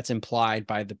that's implied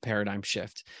by the paradigm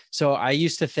shift. So I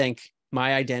used to think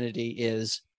my identity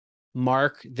is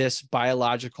Mark, this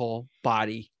biological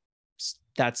body.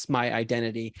 That's my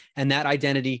identity. And that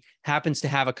identity happens to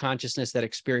have a consciousness that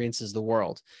experiences the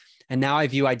world. And now I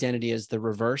view identity as the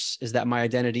reverse, is that my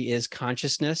identity is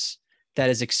consciousness that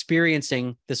is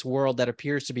experiencing this world that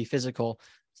appears to be physical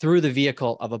through the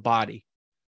vehicle of a body.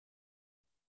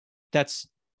 That's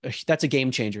a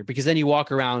game changer, because then you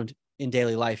walk around in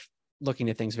daily life looking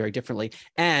at things very differently.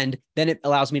 And then it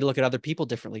allows me to look at other people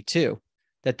differently too,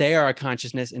 that they are a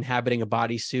consciousness inhabiting a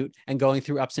bodysuit and going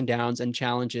through ups and downs and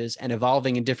challenges and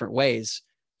evolving in different ways.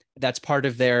 That's part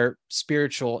of their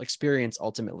spiritual experience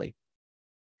ultimately.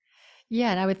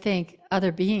 Yeah, and I would think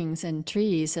other beings and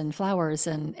trees and flowers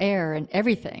and air and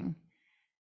everything.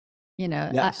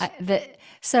 Yes.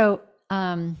 So,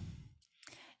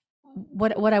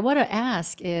 what I want to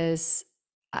ask is,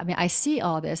 I mean, I see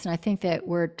all this and I think that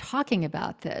we're talking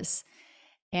about this.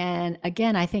 And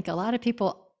again, I think a lot of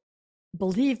people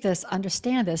believe this,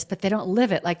 understand this, but they don't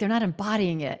live it. Like they're not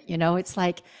embodying it. You know, it's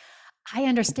like, I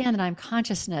understand that I'm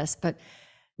consciousness, but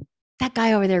that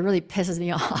guy over there really pisses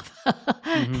me off.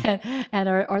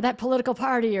 Mhm. or that political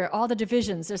party or all the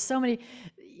divisions. There's so many,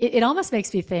 it almost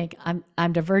makes me think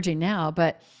I'm diverging now,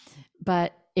 but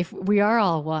if we are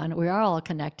all one, we are all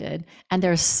connected, and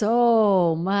there's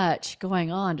so much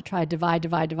going on to try to divide,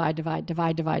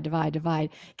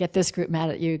 get this group mad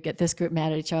at you, get this group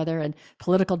mad at each other, and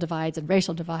political divides and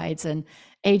racial divides and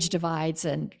age divides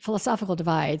and philosophical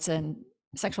divides and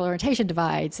sexual orientation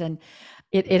divides. And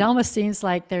it almost seems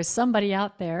like there's somebody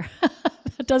out there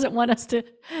that doesn't want us to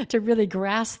really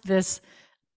grasp this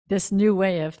new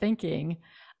way of thinking.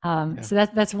 Yeah. So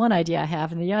that's one idea I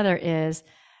have. And the other is,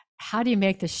 how do you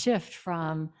make the shift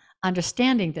from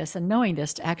understanding this and knowing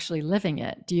this to actually living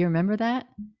it? Do you remember that?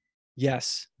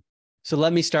 Yes. So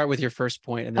let me start with your first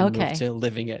point and then move Okay. to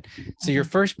living it. So your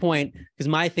first point, because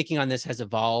my thinking on this has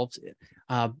evolved,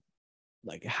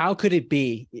 like how could it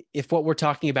be if what we're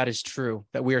talking about is true,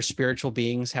 that we are spiritual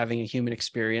beings having a human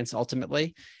experience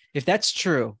ultimately? If that's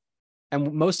true,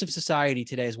 and most of society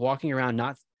today is walking around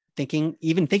not thinking,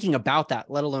 even thinking about that,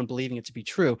 let alone believing it to be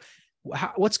true,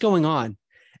 what's going on?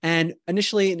 And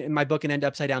initially in my book, An End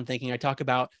Upside Down Thinking, I talk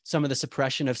about some of the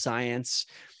suppression of science.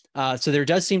 So there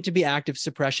does seem to be active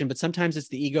suppression, but sometimes it's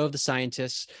the ego of the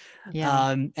scientists.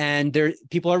 Yeah. And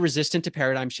people are resistant to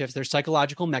paradigm shifts. There's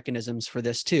psychological mechanisms for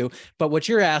this too. But what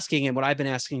you're asking, and what I've been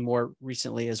asking more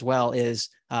recently as well, is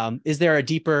there a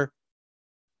deeper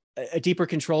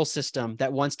control system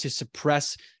that wants to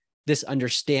suppress this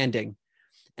understanding?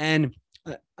 And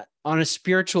on a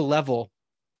spiritual level,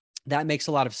 that makes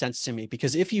a lot of sense to me,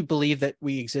 because if you believe that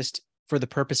we exist for the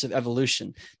purpose of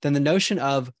evolution, then the notion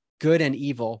of good and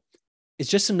evil is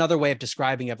just another way of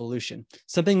describing evolution.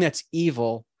 Something that's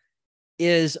evil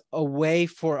is a way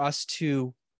for us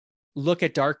to look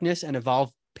at darkness and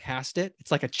evolve past it. It's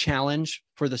like a challenge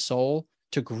for the soul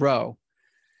to grow.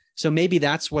 So maybe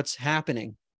that's what's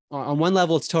happening. On one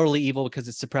level, it's totally evil because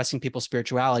it's suppressing people's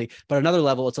spirituality. But another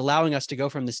level, it's allowing us to go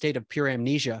from the state of pure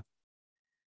amnesia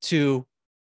to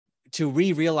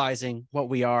realizing what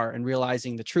we are and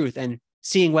realizing the truth and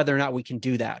seeing whether or not we can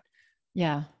do that.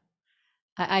 Yeah.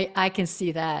 I can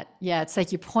see that. Yeah. It's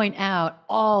like you point out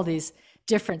all these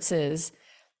differences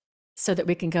so that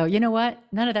we can go, you know what?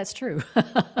 None of that's true.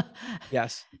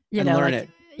 Yes. You And know, learn like, it.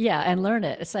 yeah, and learn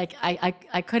it. It's like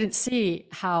I couldn't see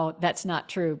how that's not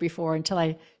true before until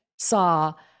I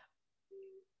saw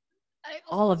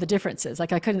all of the differences.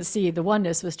 Like I couldn't see the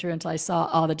oneness was true until I saw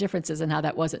all the differences and how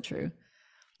that wasn't true.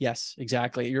 Yes,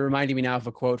 exactly. You're reminding me now of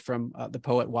a quote from the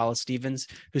poet Wallace Stevens,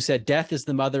 who said, "Death is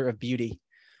the mother of beauty."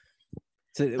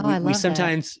 So Oh, I we love that.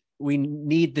 sometimes we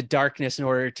need the darkness in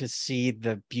order to see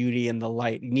the beauty and the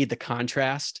light. You need the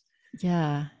contrast,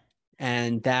 Yeah.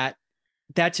 and that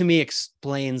to me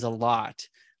explains a lot.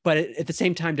 But at the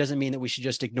same time, doesn't mean that we should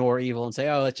just ignore evil and say,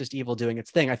 "Oh, it's just evil doing its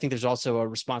thing." I think there's also a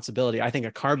responsibility. I think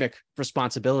a karmic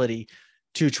responsibility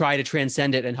to try to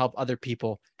transcend it and help other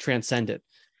people transcend it.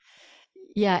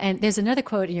 Yeah. And there's another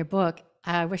quote in your book.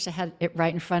 I wish I had it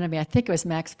right in front of me. I think it was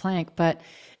Max Planck, but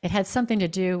it had something to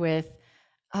do with,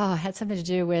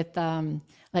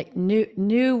 like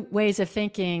new ways of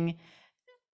thinking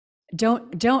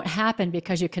don't happen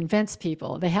because you convince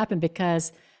people. They happen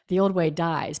because the old way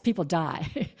dies. People die.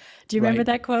 Do you remember Right.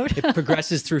 that quote? It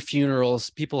progresses through funerals.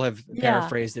 People have Yeah.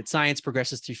 paraphrased it. Science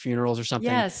progresses through funerals or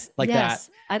something Yes. like that. Yes.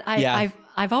 And Yeah.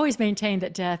 I've always maintained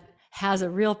that death has a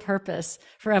real purpose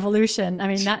for evolution. I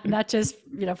mean, not just,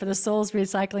 for the soul's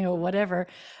recycling or whatever,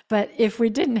 but if we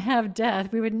didn't have death,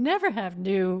 we would never have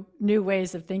new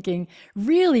ways of thinking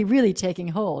really, really taking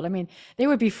hold. I mean, they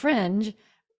would be fringe,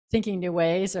 thinking new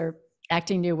ways or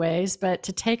acting new ways, but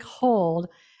to take hold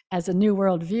as a new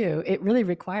world view, it really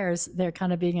requires there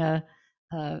kind of being a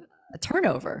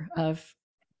turnover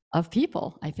of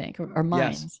people, I think, or Yes.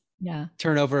 minds. Yeah.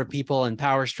 Turnover of people and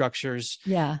power structures.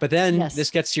 Yeah. But then Yes.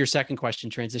 this gets to your second question,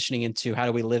 transitioning into how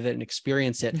do we live it and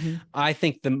experience it? Mm-hmm. I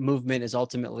think the movement is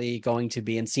ultimately going to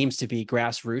be and seems to be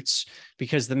grassroots,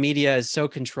 because the media is so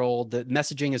controlled, the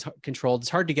messaging is controlled. It's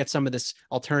hard to get some of this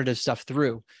alternative stuff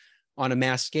through on a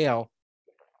mass scale.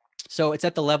 So it's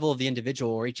at the level of the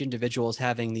individual, where each individual is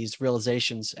having these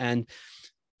realizations. And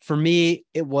for me,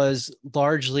 it was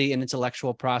largely an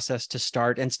intellectual process to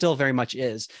start, and still very much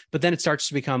is. But then it starts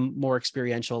to become more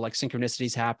experiential, like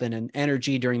synchronicities happen and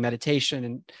energy during meditation.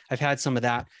 And I've had some of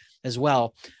that as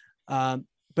well. But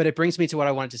it brings me to what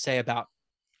I wanted to say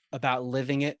about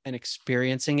living it and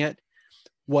experiencing it.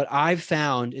 what I've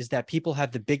found is that people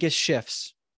have the biggest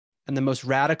shifts and the most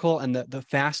radical and the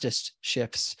fastest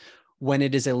shifts when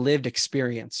it is a lived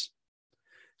experience.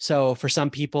 So for some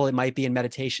people, it might be in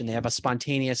meditation. They have a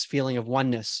spontaneous feeling of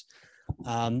oneness.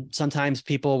 Sometimes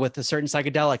people with a certain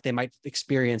psychedelic, they might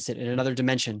experience it in another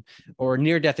dimension, or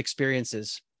near-death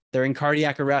experiences. They're in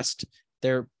cardiac arrest.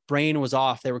 Their brain was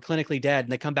off. They were clinically dead,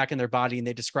 and they come back in their body and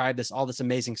they describe all this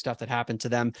amazing stuff that happened to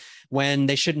them when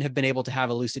they shouldn't have been able to have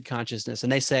a lucid consciousness.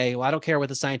 And they say, well, I don't care what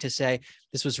the scientists say.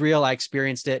 This was real. I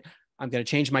experienced it. I'm going to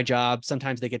change my job.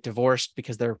 Sometimes they get divorced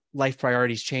because their life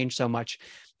priorities change so much,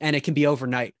 and it can be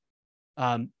overnight.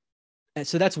 And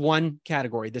so that's one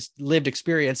category, this lived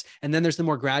experience. And then there's the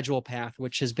more gradual path,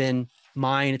 which has been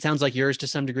mine. It sounds like yours to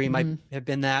some degree might have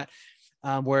been that,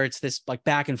 where it's this like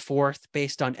back and forth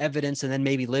based on evidence, and then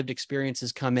maybe lived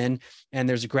experiences come in, and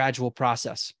there's a gradual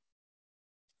process.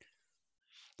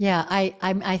 Yeah,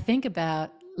 I think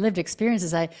about lived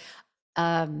experiences.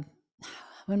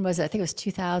 When was it? I think it was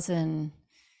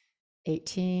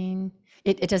 2018.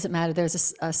 It doesn't matter.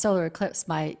 There's a solar eclipse.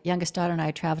 My youngest daughter and I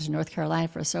traveled to North Carolina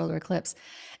for a solar eclipse,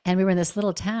 and we were in this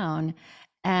little town,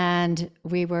 and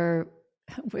we were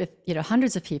with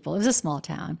hundreds of people. It was a small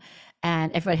town,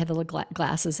 and everybody had the little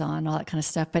glasses on, all that kind of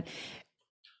stuff. But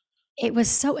it was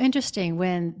so interesting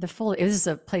when it was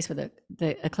a place where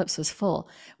the eclipse was full.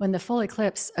 When the full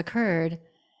eclipse occurred,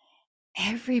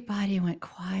 everybody went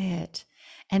quiet,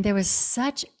 and there was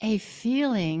such a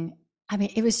feeling. I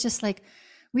mean, it was just like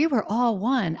we were all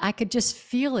one. I could just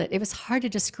feel it. It was hard to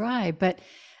describe, but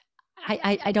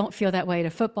I don't feel that way at a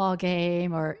football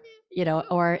game or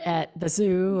at the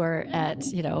zoo or at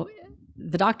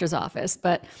the doctor's office.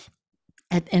 But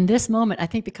in this moment, I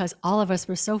think because all of us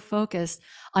were so focused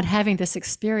on having this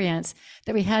experience,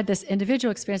 that we had this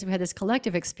individual experience, we had this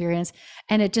collective experience,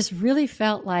 and it just really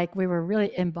felt like we were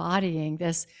really embodying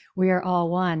this, we are all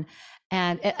one.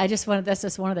 And that's just one of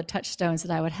the touchstones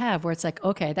that I would have, where it's like,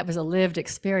 okay, that was a lived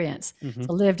experience. It's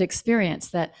a lived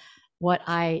experience, that what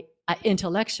I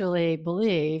intellectually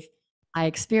believe I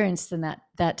experienced in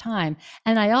that time.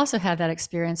 And I also have that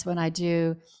experience when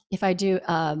if I do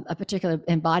a particular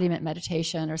embodiment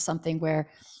meditation or something where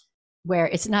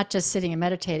it's not just sitting and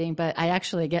meditating, but I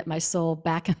actually get my soul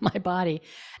back in my body.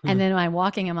 And then when I'm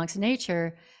walking amongst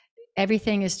nature,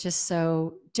 everything is just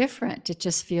so different. It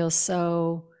just feels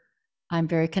so, I'm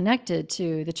very connected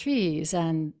to the trees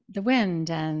and the wind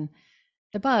and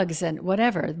the bugs and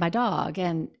whatever, my dog,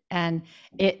 and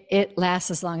it lasts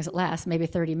as long as it lasts, maybe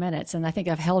 30 minutes. And I think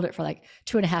I've held it for like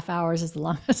 2.5 hours is the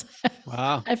longest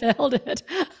wow. I've held it.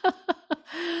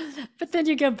 But then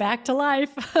you go back to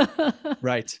life.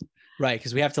 Right.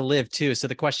 Because we have to live too. So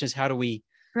the question is, how do we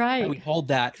hold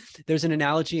that? There's an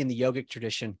analogy in the yogic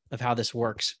tradition of how this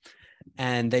works.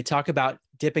 And they talk about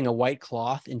dipping a white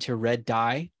cloth into red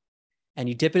dye. And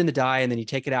you dip it in the dye, and then you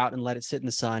take it out and let it sit in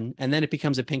the sun. And then it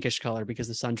becomes a pinkish color because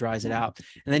the sun dries it out.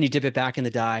 And then you dip it back in the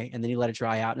dye, and then you let it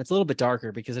dry out. And it's a little bit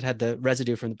darker because it had the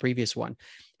residue from the previous one.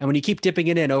 And when you keep dipping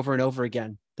it in over and over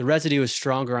again, the residue is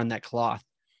stronger on that cloth.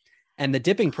 And the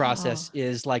dipping process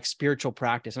is like spiritual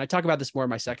practice. And I talk about this more in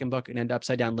my second book, An End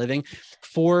Upside Down Living.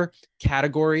 4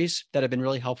 categories that have been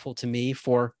really helpful to me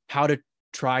for how to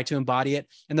try to embody it.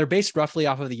 And they're based roughly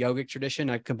off of the yogic tradition.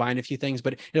 I combined a few things,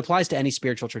 but it applies to any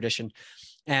spiritual tradition.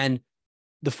 And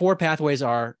the 4 pathways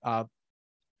are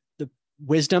the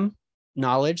wisdom,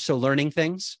 knowledge, so learning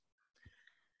things;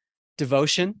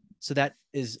 devotion, so that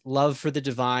is love for the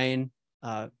divine;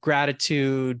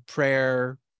 gratitude,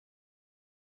 prayer,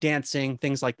 dancing,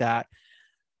 things like that;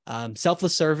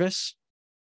 selfless service;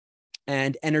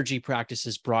 and energy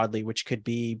practices broadly, which could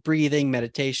be breathing,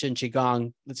 meditation,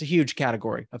 qigong. That's a huge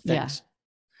category of things.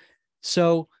 Yeah.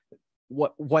 So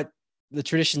what the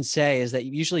traditions say is that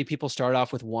usually people start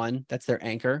off with one, that's their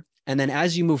anchor. And then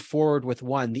as you move forward with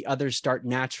one, the others start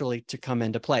naturally to come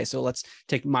into play. So let's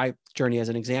take my journey as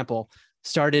an example.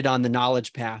 Started on the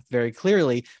knowledge path very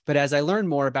clearly, but as I learned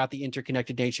more about the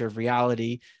interconnected nature of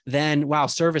reality, then wow,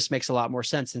 service makes a lot more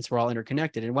sense since we're all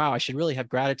interconnected. And wow, I should really have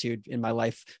gratitude in my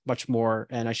life much more.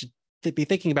 And I should be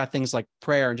thinking about things like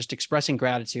prayer and just expressing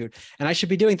gratitude. And I should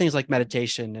be doing things like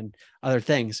meditation and other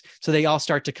things. So they all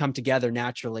start to come together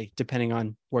naturally, depending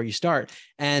on where you start.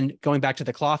 And going back to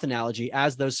the cloth analogy,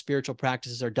 as those spiritual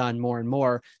practices are done more and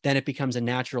more, then it becomes a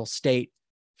natural state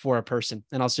for a person.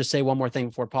 And I'll just say one more thing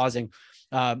before pausing.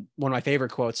 One of my favorite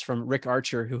quotes from Rick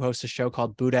Archer, who hosts a show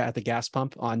called Buddha at the Gas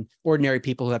Pump on ordinary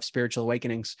people who have spiritual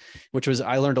awakenings,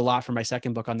 I learned a lot from my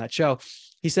second book on that show.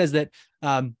 He says that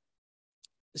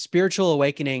spiritual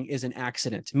awakening is an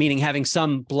accident, meaning having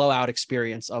some blowout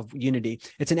experience of unity.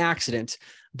 It's an accident,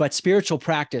 but spiritual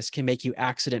practice can make you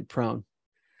accident prone.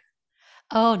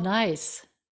 Oh, nice.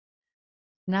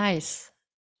 Nice.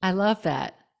 I love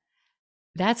that.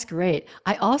 That's great.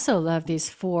 I also love these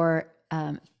four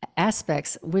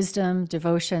aspects: wisdom,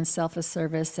 devotion, selfless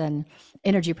service, and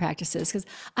energy practices. Because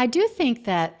I do think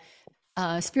that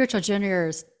spiritual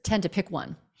juniors tend to pick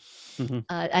one. Mhm.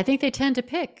 I think they tend to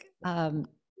pick,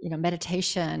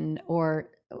 meditation or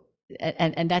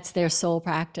and that's their sole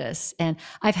practice. And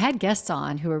I've had guests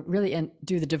on who are really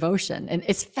do the devotion, and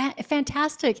it's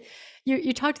fantastic.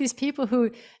 You talk to these people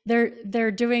who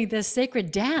they're doing this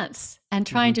sacred dance and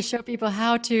trying Mhm. to show people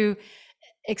how to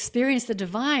experience the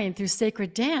divine through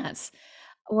sacred dance,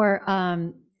 or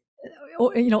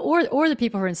or the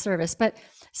people who are in service. But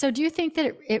so, do you think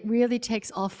that it really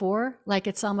takes all four? Like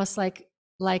it's almost like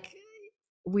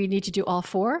we need to do all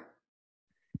four?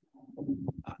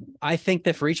 I think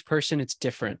that for each person, it's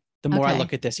different. The more I Okay.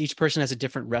 look at this, each person has a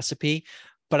different recipe.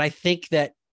 But I think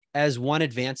that as one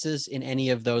advances in any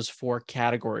of those four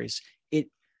categories, it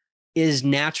is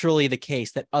naturally the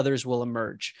case that others will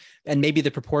emerge. And maybe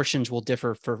the proportions will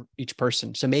differ for each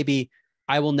person. So maybe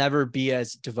I will never be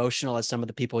as devotional as some of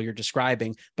the people you're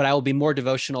describing, but I will be more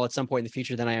devotional at some point in the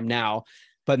future than I am now.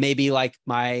 But maybe like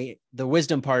the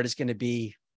wisdom part is going to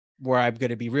be where I'm going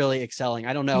to be really excelling.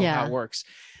 I don't know how it Yeah. works.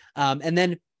 And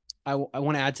then I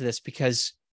want to add to this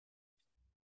because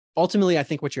ultimately, I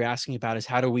think what you're asking about is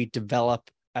how do we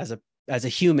develop as a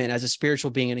human, as a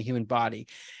spiritual being in a human body.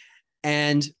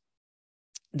 And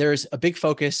there's a big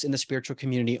focus in the spiritual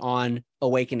community on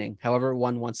awakening, however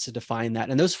one wants to define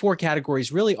that. And those four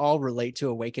categories really all relate to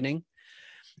awakening.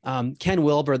 Ken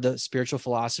Wilber, the spiritual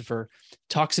philosopher,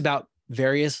 talks about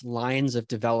various lines of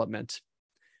development,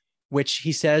 which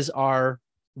he says are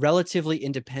relatively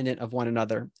independent of one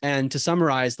another. And to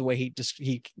summarize the way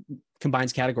he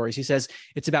combines categories, he says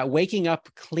it's about waking up,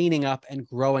 cleaning up, and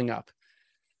growing up.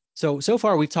 So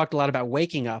far we've talked a lot about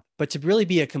waking up, but to really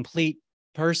be a complete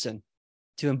person,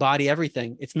 to embody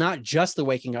everything, it's not just the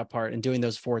waking up part and doing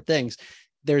those four things.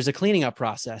 There's a cleaning up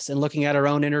process and looking at our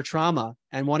own inner trauma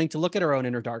and wanting to look at our own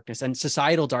inner darkness and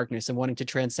societal darkness and wanting to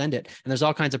transcend it. And there's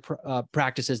all kinds of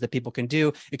practices that people can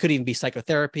do. It could even be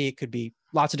psychotherapy. It could be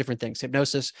lots of different things,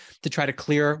 hypnosis, to try to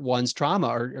clear one's trauma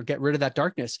or get rid of that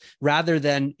darkness rather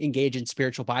than engage in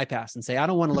spiritual bypass and say, I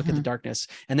don't want to look at the Hmm. darkness.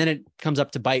 And then it comes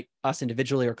up to bite us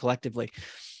individually or collectively.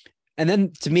 And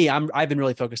then to me, I've been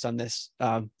really focused on this,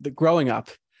 the growing up,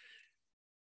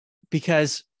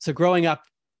 because so growing up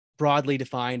broadly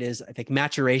defined is, I think,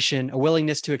 maturation, a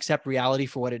willingness to accept reality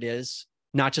for what it is,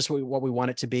 not just what we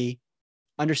want it to be,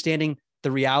 understanding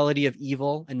the reality of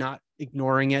evil and not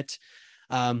ignoring it,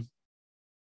 um,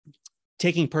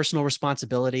 taking personal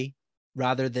responsibility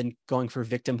rather than going for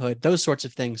victimhood. Those sorts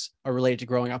of things are related to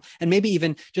growing up. And maybe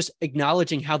even just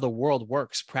acknowledging how the world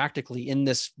works practically in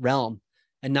this realm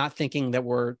and not thinking that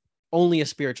we're only a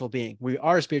spiritual being. We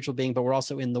are a spiritual being, but we're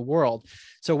also in the world.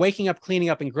 So waking up, cleaning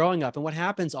up, and growing up. And what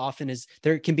happens often is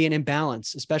there can be an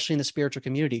imbalance, especially in the spiritual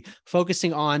community,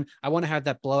 focusing on, I want to have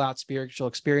that blowout spiritual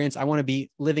experience. I want to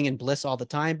be living in bliss all the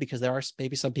time, because there are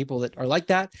maybe some people that are like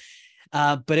that.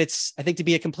 But I think to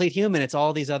be a complete human, it's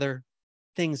all these other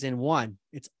things in one.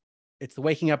 It's the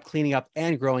waking up, cleaning up,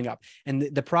 and growing up. And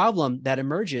the problem that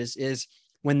emerges is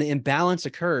when the imbalance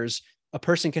occurs, a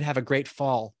person could have a great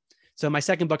fall. So in my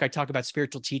second book, I talk about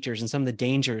spiritual teachers and some of the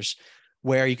dangers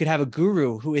where you could have a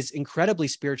guru who is incredibly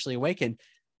spiritually awakened,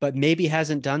 but maybe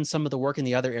hasn't done some of the work in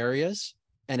the other areas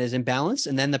and is imbalanced.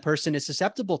 And then the person is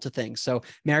susceptible to things. So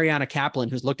Mariana Kaplan,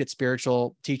 who's looked at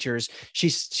spiritual teachers, she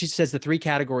says the three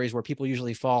categories where people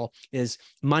usually fall is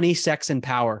money, sex, and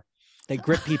power. They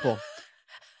grip people.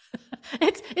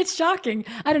 It's shocking.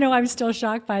 I don't know. I'm still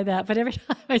shocked by that. But every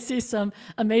time I see some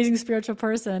amazing spiritual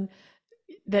person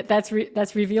that's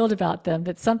revealed about them,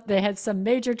 that they had some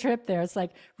major trip there, it's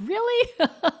like, really?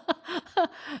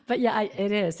 But yeah,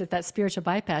 it is that spiritual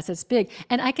bypass. It's big,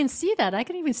 and I can see that. I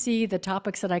can even see the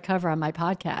topics that I cover on my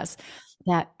podcast,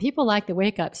 that people like the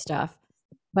wake up stuff,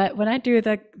 but when I do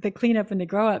the cleanup and the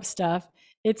grow up stuff,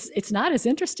 it's not as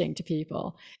interesting to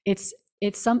people. I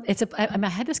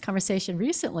had this conversation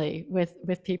recently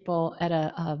with people at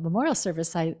a memorial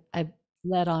service I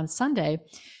led on Sunday.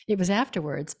 It was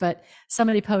afterwards, but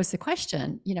somebody posed the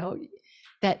question,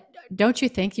 that don't you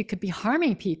think you could be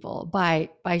harming people by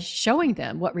showing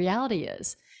them what reality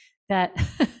is? That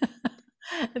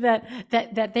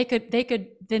that they could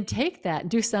then take that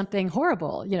and do something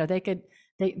horrible. They're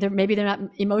not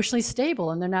emotionally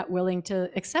stable and they're not willing to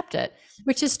accept it,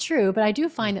 which is true. But I do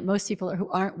find that most people who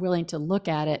aren't willing to look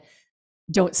at it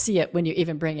don't see it when you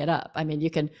even bring it up. I mean, you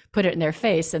can put it in their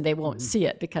face and they won't Mhm. see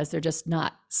it because they're just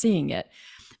not seeing it.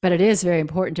 But it is very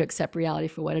important to accept reality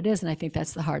for what it is. And I think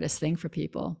that's the hardest thing for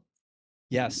people.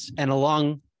 Yes. And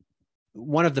along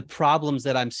one of the problems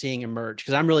that I'm seeing emerge,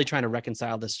 because I'm really trying to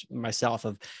reconcile this myself,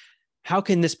 of how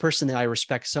can this person that I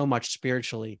respect so much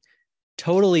spiritually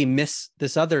totally miss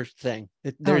this other thing?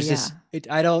 Oh, There's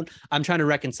yeah. I'm trying to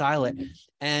reconcile it.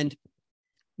 And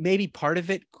maybe part of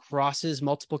it crosses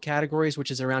multiple categories,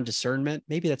 which is around discernment.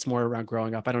 Maybe that's more around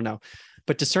growing up. I don't know.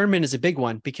 But discernment is a big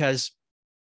one, because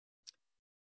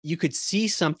you could see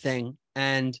something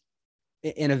and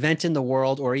an event in the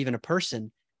world, or even a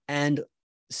person, and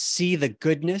see the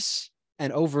goodness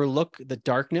and overlook the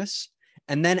darkness.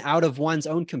 And then out of one's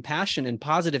own compassion and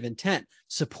positive intent,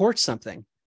 support something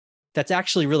that's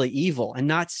actually really evil and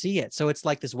not see it. So it's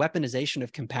like this weaponization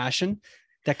of compassion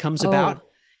that comes Oh, about.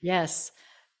 yes.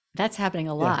 That's happening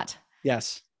a Yeah. lot.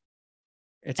 Yes.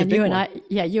 It's a And big you and one. I,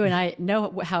 yeah, you and I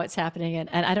know how it's happening.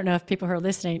 And I don't know if people who are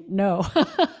listening know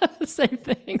the same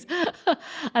things.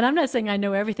 And I'm not saying I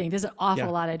know everything. There's an awful Yeah.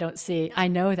 lot I don't see. I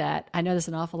know that. I know there's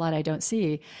an awful lot I don't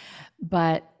see.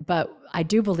 But I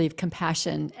do believe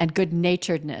compassion and good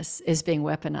naturedness is being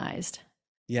weaponized.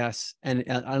 Yes. And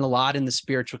a lot in the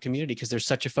spiritual community, because there's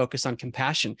such a focus on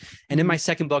compassion. And in Mm-hmm. my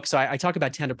second book, so I talk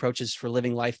about 10 approaches for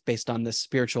living life based on this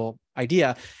spiritual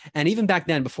idea. And even back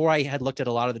then, before I had looked at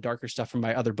a lot of the darker stuff from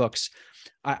my other books,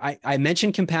 I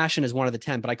mentioned compassion as one of the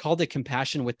 10, but I called it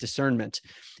compassion with discernment.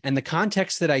 And the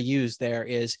context that I used there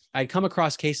is I'd come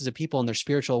across cases of people in their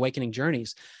spiritual awakening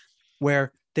journeys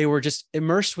where they were just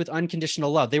immersed with unconditional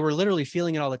love. They were literally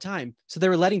feeling it all the time. So they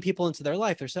were letting people into their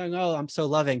life. They're saying, oh, I'm so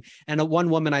loving. And one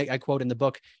woman I quote in the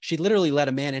book, she literally let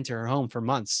a man into her home for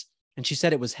months. And she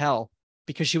said it was hell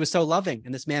because she was so loving.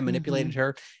 And this man manipulated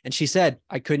her. And she said,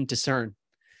 I couldn't discern.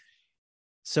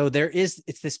 So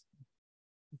it's this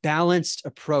balanced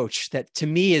approach that to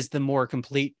me is the more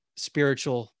complete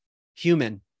spiritual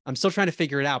human. I'm still trying to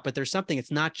figure it out, but there's something, it's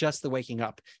not just the waking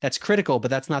up. That's critical, but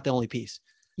that's not the only piece.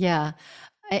 Yeah.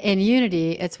 In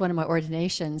Unity, it's one of my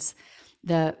ordinations.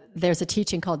 There's a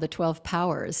teaching called the 12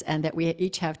 powers, and that we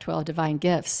each have 12 divine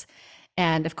gifts.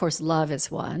 And of course, love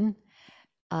is one,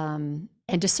 and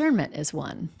discernment is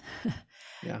one.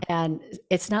 Yeah. And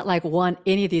it's not like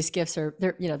any of these gifts are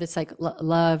there, it's like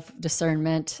love,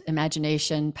 discernment,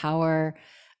 imagination, power,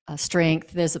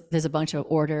 strength. There's a bunch of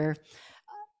order,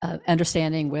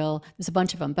 understanding, will. There's a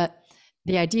bunch of them. But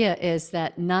the idea is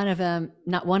that not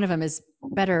one of them is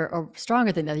better or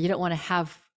stronger than the other. You don't want to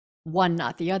have one,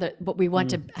 not the other, but we want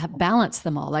to balance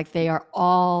them all. Like they are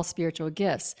all spiritual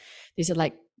gifts. These are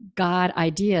like God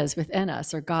ideas within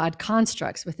us, or God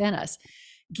constructs within us,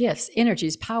 gifts,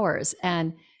 energies, powers.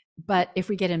 But if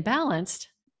we get imbalanced,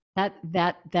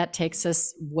 that takes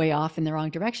us way off in the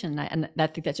wrong direction. And I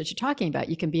think that's what you're talking about.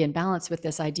 You can be in balance with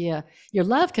this idea. Your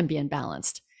love can be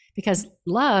imbalanced, because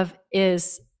love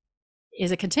is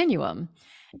a continuum.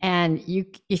 And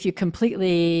if you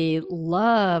completely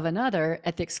love another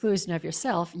at the exclusion of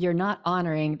yourself, you're not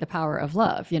honoring the power of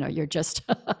love. You're just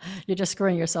you're just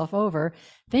screwing yourself over,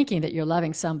 thinking that you're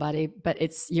loving somebody, but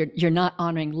you're not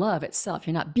honoring love itself.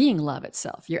 You're not being love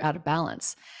itself. You're out of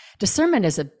balance. Discernment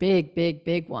is a big, big,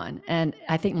 big one. And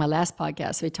I think my last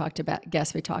podcast we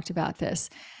talked about this.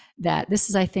 That this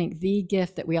is, I think, the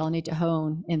gift that we all need to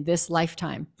hone in this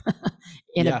lifetime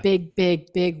in a big,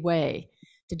 big, big way,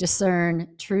 to discern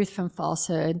truth from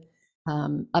falsehood,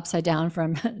 upside down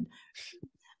from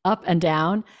up and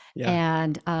down,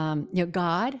 and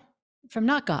God from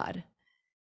not God,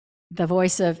 the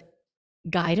voice of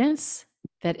guidance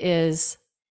that is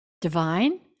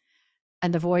divine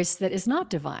and the voice that is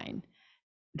not divine.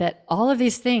 That all of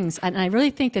these things, and I really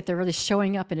think that they're really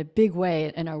showing up in a big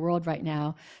way in our world right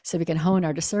now, so we can hone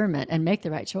our discernment and make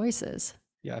the right choices.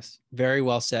 Yes, very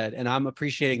well said. And I'm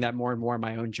appreciating that more and more in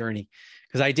my own journey,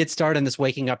 because I did start on this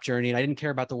waking up journey and I didn't care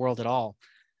about the world at all.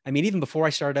 I mean, even before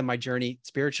I started on my journey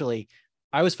spiritually,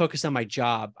 I was focused on my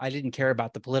job. I didn't care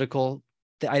about the political.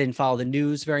 I didn't follow the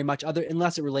news very much,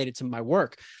 unless it related to my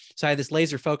work. So I had this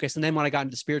laser focus. And then when I got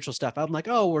into spiritual stuff, I'm like,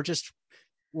 oh,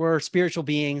 we're spiritual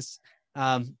beings.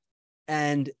 And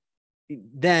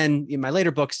then in my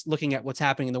later books, looking at what's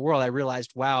happening in the world, I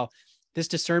realized, wow, this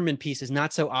discernment piece is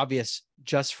not so obvious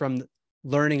just from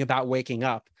learning about waking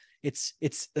up. It's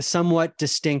a somewhat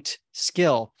distinct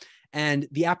skill, and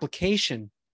the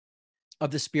application of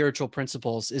the spiritual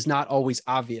principles is not always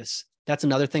obvious. That's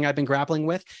another thing I've been grappling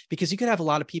with, because you could have a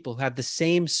lot of people who have the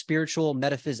same spiritual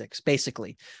metaphysics.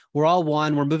 Basically, we're all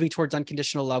one. We're moving towards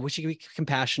unconditional love. We should be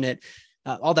compassionate.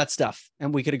 All that stuff.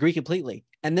 And we could agree completely.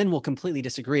 And then we'll completely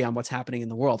disagree on what's happening in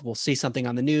the world. We'll see something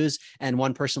on the news and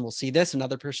one person will see this,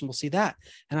 another person will see that.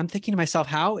 And I'm thinking to myself,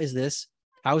 how is this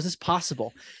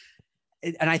possible?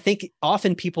 and I think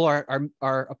often people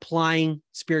are applying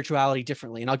spirituality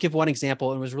differently. And I'll give one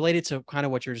example, and it was related to kind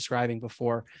of what you're describing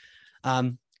before.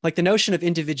 Like the notion of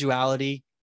individuality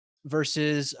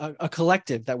versus a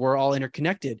collective, that we're all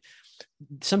interconnected.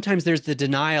 Sometimes there's the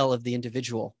denial of the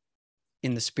individual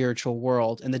in the spiritual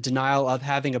world, and the denial of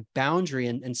having a boundary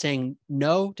and saying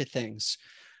no to things.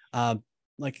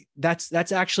 Like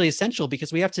that's actually essential,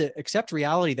 because we have to accept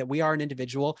reality that we are an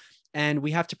individual, and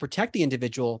we have to protect the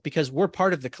individual because we're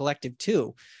part of the collective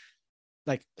too.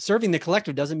 Like serving the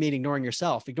collective doesn't mean ignoring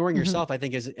yourself. Ignoring yourself, I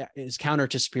think, is counter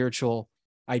to spiritual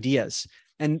ideas.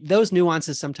 And those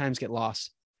nuances sometimes get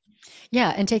lost.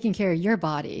 Yeah, and taking care of your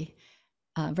body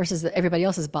versus everybody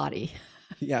else's body.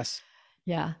 Yes.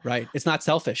 Yeah. Right. It's not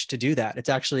selfish to do that. It's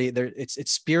actually there.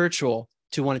 It's spiritual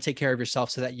to want to take care of yourself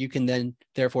so that you can then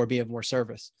therefore be of more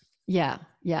service. Yeah.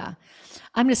 Yeah.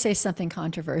 I'm going to say something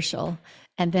controversial,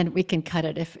 and then we can cut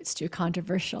it if it's too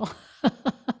controversial.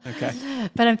 Okay.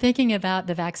 But I'm thinking about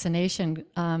the vaccination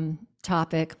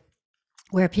topic,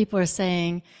 where people are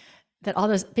saying that all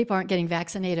those people aren't getting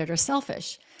vaccinated are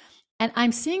selfish. And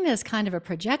I'm seeing this kind of a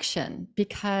projection,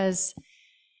 because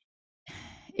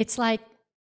it's like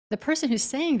the person who's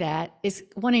saying that is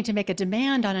wanting to make a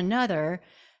demand on another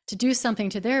to do something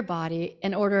to their body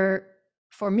in order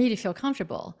for me to feel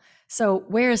comfortable. So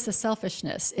where is the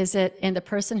selfishness? Is it in the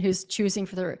person who's choosing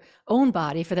for their own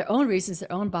body, for their own reasons,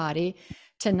 their own body,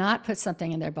 to not put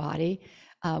something in their body,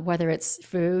 whether it's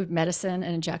food, medicine,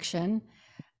 an injection,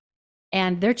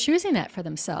 and they're choosing that for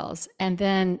themselves. And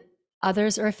then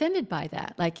others are offended by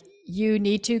that. Like, you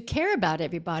need to care about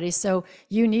everybody, so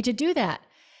you need to do that.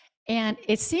 And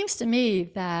it seems to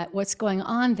me that what's going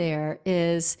on there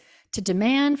is to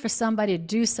demand for somebody to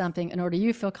do something in order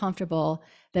you feel comfortable,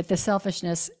 that the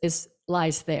selfishness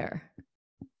lies there.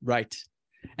 Right.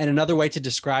 And another way to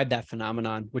describe that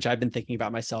phenomenon, which I've been thinking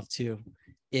about myself too,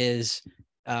 is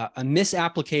a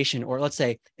misapplication, or let's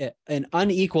say an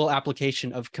unequal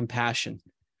application of compassion.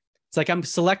 It's like, I'm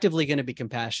selectively going to be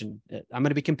compassionate. I'm going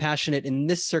to be compassionate in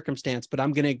this circumstance, but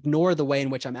I'm going to ignore the way in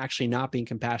which I'm actually not being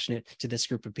compassionate to this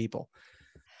group of people.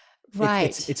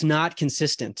 Right. It's not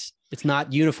consistent. It's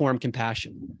not uniform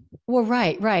compassion. Well,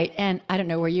 right. And I don't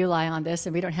know where you lie on this,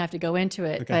 and we don't have to go into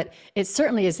it, Okay. but it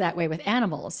certainly is that way with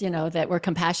animals, that we're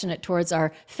compassionate towards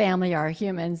our family, our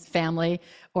humans family,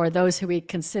 or those who we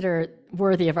consider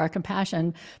worthy of our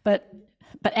compassion.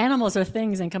 But animals are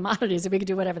things and commodities, and we can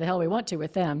do whatever the hell we want to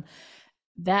with them.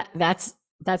 That's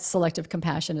selective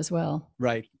compassion as well.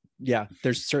 Right. Yeah.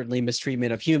 There's certainly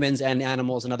mistreatment of humans and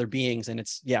animals and other beings, and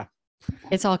it's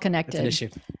all connected. It's an issue.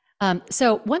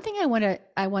 So one thing I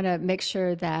want to make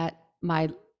sure that my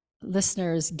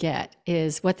listeners get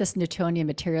is what this Newtonian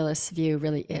materialist view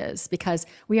really is, because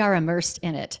we are immersed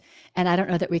in it, and I don't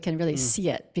know that we can really see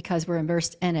it because we're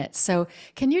immersed in it. So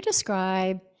can you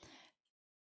describe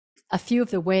a few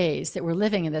of the ways that we're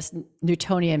living in this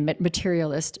Newtonian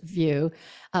materialist view?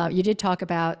 You did talk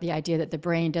about the idea that the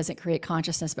brain doesn't create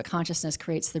consciousness, but consciousness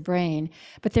creates the brain.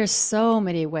 But there's so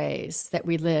many ways that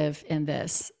we live in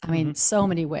this. I mean, so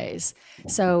many ways.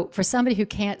 So for somebody who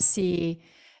can't see,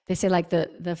 they say like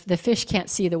the fish can't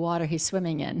see the water he's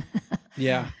swimming in.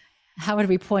 Yeah. How would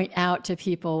we point out to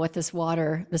people what this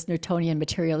Newtonian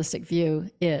materialistic view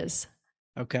is?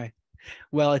 Okay.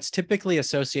 Well, it's typically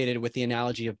associated with the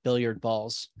analogy of billiard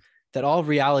balls, that all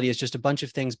reality is just a bunch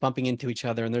of things bumping into each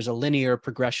other. And there's a linear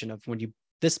progression of when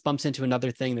this bumps into another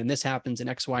thing, then this happens in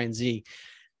X, Y, and Z.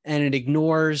 And it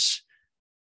ignores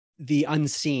the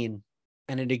unseen,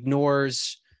 and it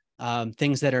ignores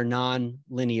things that are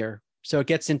non-linear. So it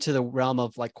gets into the realm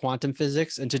of like quantum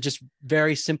physics, and to just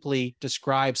very simply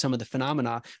describe some of the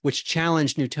phenomena which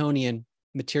challenge Newtonian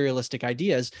materialistic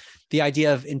ideas, the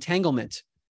idea of entanglement,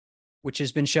 which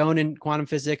has been shown in quantum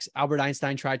physics. Albert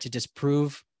Einstein tried to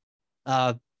disprove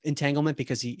entanglement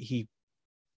because he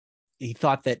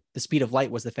thought that the speed of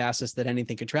light was the fastest that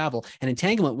anything could travel. And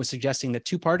entanglement was suggesting that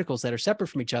two particles that are separate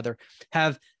from each other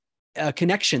have a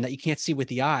connection that you can't see with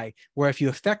the eye, where if you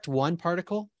affect one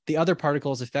particle, the other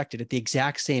particle is affected at the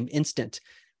exact same instant,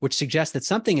 which suggests that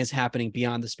something is happening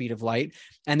beyond the speed of light,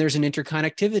 and there's an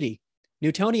interconnectivity.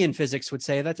 Newtonian physics would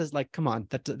say that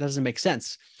doesn't make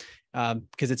sense.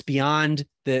 Because it's beyond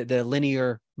the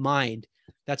linear mind.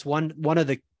 That's one of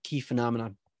the key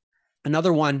phenomena.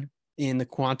 Another one in the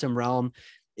quantum realm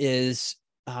is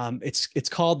it's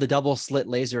called the double slit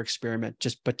laser experiment.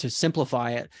 But to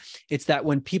simplify it, it's that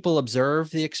when people observe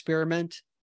the experiment,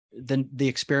 then the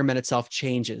experiment itself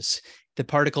changes. The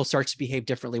particle starts to behave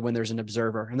differently when there's an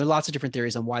observer, and there are lots of different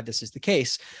theories on why this is the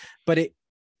case. But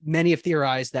many have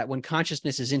theorized that when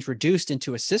consciousness is introduced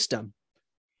into a system,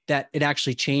 that it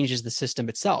actually changes the system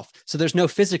itself. So there's no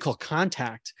physical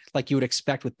contact like you would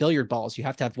expect with billiard balls. You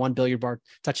have to have one billiard ball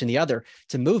touching the other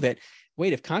to move it.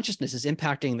 Wait, if consciousness is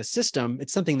impacting the system,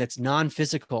 it's something that's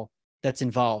non-physical that's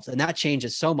involved. And that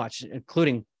changes so much,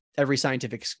 including every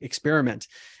scientific experiment.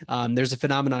 There's a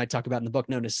phenomenon I talk about in the book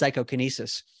known as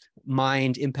psychokinesis,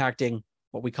 mind impacting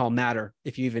what we call matter,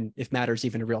 if matter is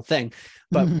even a real thing.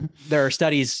 But there are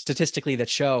studies statistically that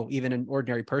show even an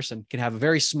ordinary person can have a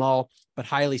very small but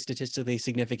highly statistically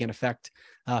significant effect.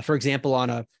 For example, on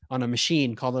a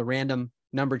machine called a random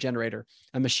number generator,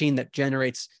 a machine that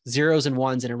generates zeros and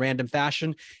ones in a random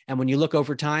fashion. And when you look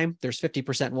over time, there's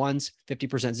 50% ones,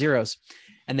 50% zeros.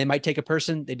 And they might take a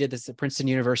person, they did this at Princeton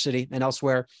University and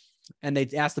elsewhere, and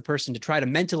they'd ask the person to try to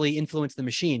mentally influence the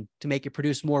machine to make it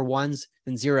produce more ones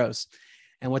than zeros.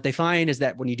 And what they find is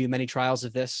that when you do many trials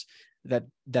of this,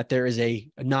 that there is a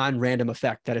non-random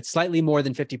effect, that it's slightly more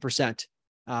than 50%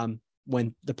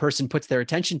 when the person puts their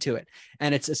attention to it.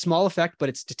 And it's a small effect, but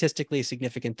it's statistically a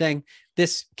significant thing.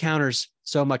 This counters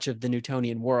so much of the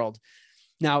Newtonian world.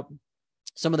 Now,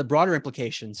 some of the broader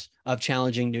implications of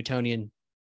challenging Newtonian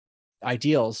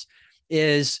ideals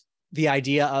is the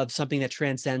idea of something that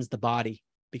transcends the body.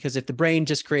 Because if the brain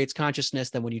just creates consciousness,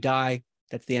 then when you die,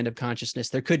 that's the end of consciousness.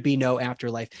 There could be no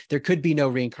afterlife. There could be no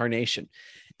reincarnation.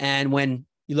 And when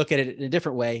you look at it in a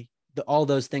different way, all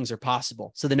those things are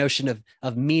possible. So the notion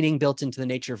of meaning built into the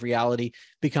nature of reality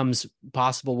becomes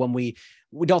possible when we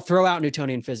don't throw out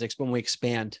Newtonian physics, when we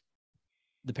expand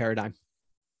the paradigm.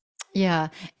 Yeah.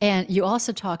 And you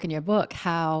also talk in your book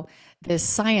how this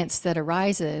science that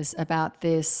arises about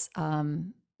this,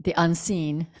 the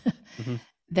unseen,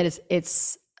 that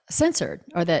it's censored,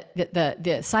 or that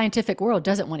the scientific world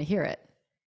doesn't want to hear it.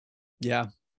 Yeah,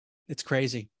 it's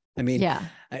crazy. I mean, yeah.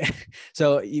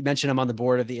 So you mentioned I'm on the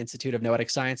board of the Institute of Noetic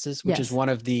Sciences, which is one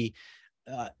of the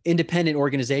independent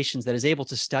organizations that is able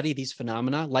to study these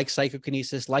phenomena like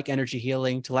psychokinesis, like energy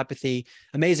healing, telepathy,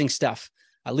 amazing stuff,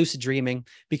 lucid dreaming,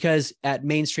 because at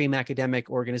mainstream academic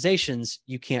organizations,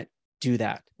 you can't do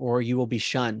that or you will be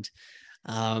shunned.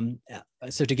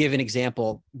 So to give an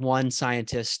example, one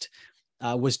scientist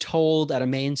was told at a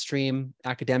mainstream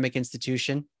academic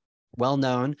institution, well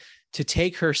known, to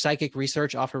take her psychic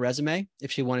research off her resume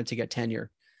if she wanted to get tenure.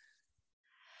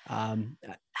 I'll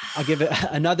give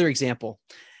another example.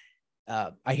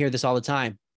 I hear this all the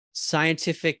time.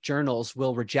 Scientific journals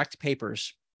will reject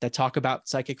papers that talk about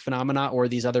psychic phenomena or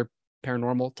these other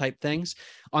paranormal type things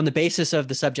on the basis of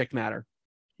the subject matter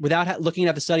without looking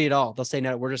at the study at all. They'll say,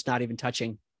 no, we're just not even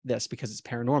touching this because it's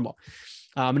paranormal.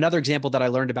 Another example that I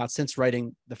learned about since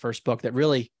writing the first book that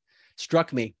really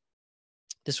struck me,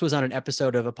 this was on an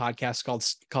episode of a podcast called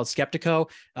Skeptico.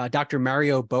 Dr.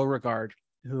 Mario Beauregard,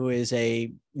 who is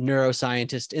a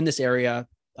neuroscientist in this area,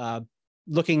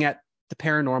 looking at the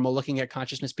paranormal, looking at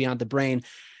consciousness beyond the brain.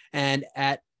 And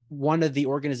at one of the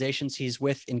organizations he's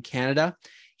with in Canada,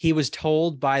 he was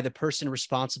told by the person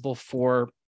responsible for,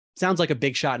 sounds like a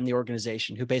big shot in the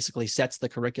organization, who basically sets the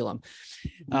curriculum.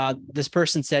 This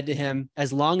person said to him,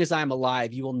 as long as I'm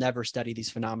alive, you will never study these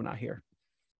phenomena here.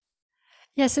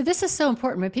 Yeah, so this is so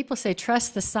important. When people say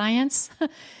trust the science,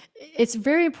 it's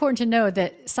very important to know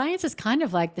that science is kind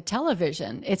of like the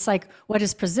television. It's like what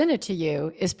is presented to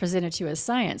you is presented to you as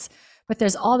science, but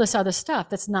there's all this other stuff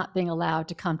that's not being allowed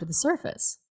to come to the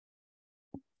surface.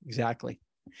 Exactly.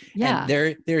 Yeah.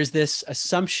 And there's this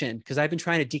assumption, because I've been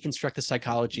trying to deconstruct the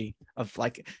psychology of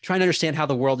like trying to understand how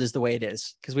the world is the way it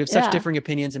is, because we have such differing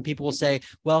opinions, and people will say,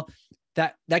 well,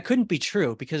 that couldn't be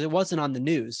true because it wasn't on the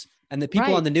news. And the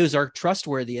people on the news are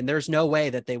trustworthy, and there's no way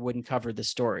that they wouldn't cover this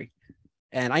story.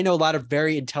 And I know a lot of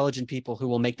very intelligent people who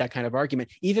will make that kind of argument,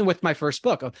 even with my first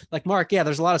book. Like, Mark, yeah,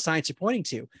 there's a lot of science you're pointing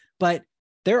to, but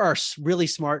there are really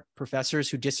smart professors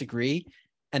who disagree,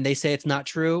 and they say it's not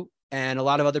true. And a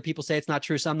lot of other people say it's not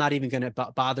true, so I'm not even going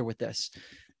to bother with this.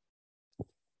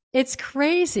 It's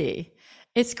crazy.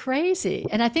 It's crazy.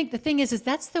 And I think the thing is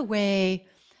that's the way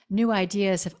new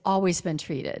ideas have always been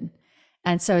treated.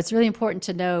 And so it's really important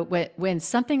to know when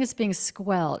something is being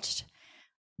squelched,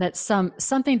 that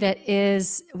something that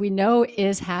we know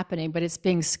is happening, but it's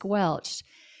being squelched.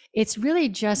 It's really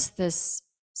just this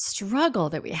struggle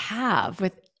that we have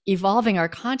with evolving our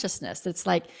consciousness. It's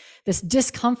like this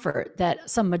discomfort that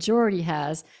some majority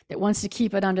has that wants to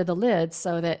keep it under the lid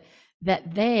so that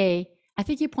they, I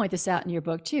think you point this out in your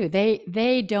book too,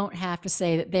 they don't have to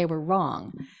say that they were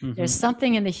wrong. Mm-hmm. There's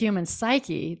something in the human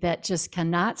psyche that just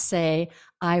cannot say,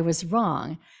 I was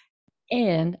wrong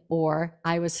or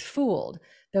I was fooled.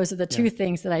 Those are the two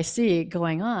things that I see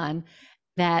going on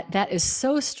that is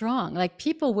so strong. Like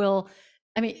people will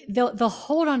I mean, they'll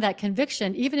hold on to that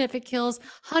conviction, even if it kills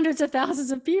hundreds of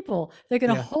thousands of people. They're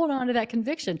going to Yeah. hold on to that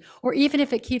conviction, or even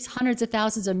if it keeps hundreds of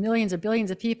thousands or millions or billions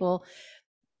of people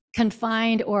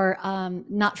confined or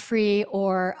not free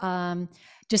or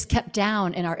just kept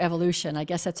down in our evolution. I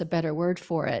guess that's a better word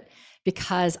for it,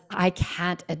 because I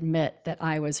can't admit that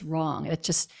I was wrong. It's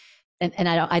just, and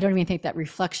I don't even think that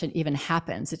reflection even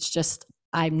happens. It's just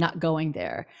I'm not going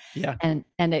there, Yeah.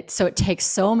 so it takes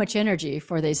so much energy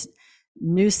for these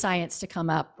new science to come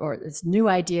up, or these new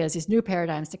ideas, these new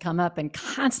paradigms to come up, and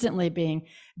constantly being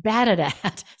batted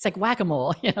at. It's like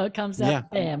whack-a-mole, it comes Yeah.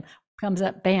 up, bam, comes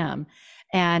up, bam.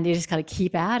 And you just got to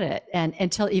keep at it. And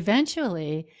until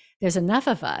eventually there's enough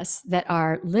of us that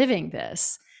are living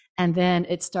this. And then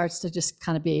it starts to just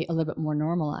kind of be a little bit more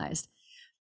normalized.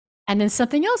 And then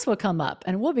something else will come up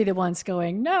and we'll be the ones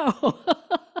going, no.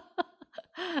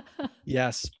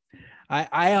 Yes.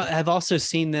 I have also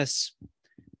seen this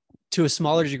to a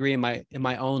smaller degree in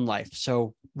my own life.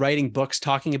 So writing books,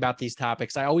 talking about these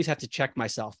topics, I always have to check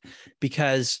myself,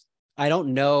 because I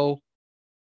don't know.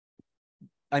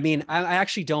 I mean, I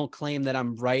actually don't claim that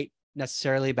I'm right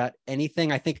necessarily about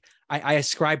anything. I think I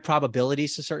ascribe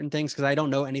probabilities to certain things because I don't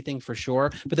know anything for sure,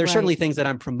 but there's certainly things that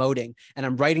I'm promoting and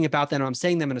I'm writing about them and I'm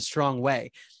saying them in a strong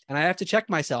way. And I have to check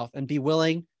myself and be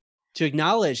willing to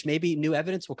acknowledge maybe new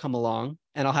evidence will come along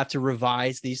and I'll have to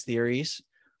revise these theories,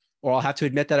 or I'll have to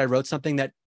admit that I wrote something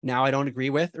that now I don't agree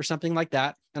with or something like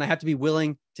that. And I have to be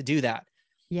willing to do that.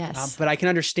 Yes. But I can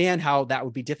understand how that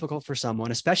would be difficult for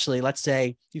someone, especially, let's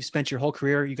say you've spent your whole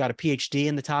career, you got a PhD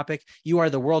in the topic, you are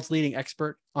the world's leading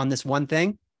expert on this one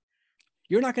thing.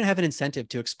 You're not going to have an incentive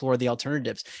to explore the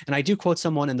alternatives. And I do quote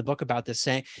someone in the book about this,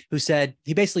 who said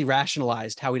he basically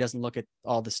rationalized how he doesn't look at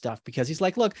all this stuff, because he's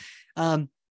like, look,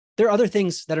 there are other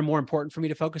things that are more important for me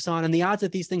to focus on. And the odds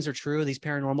that these things are true, these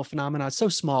paranormal phenomena, is so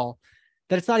small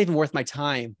that it's not even worth my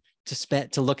time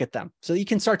to look at them. So you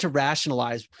can start to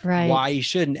rationalize why you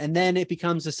shouldn't. And then it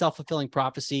becomes a self-fulfilling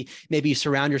prophecy. Maybe you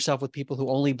surround yourself with people who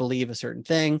only believe a certain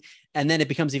thing, and then it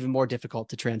becomes even more difficult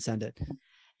to transcend it.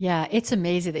 Yeah, it's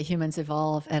amazing that humans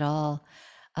evolve at all.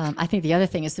 I think the other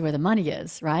thing is where the money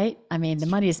is, right? I mean, the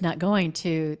money is not going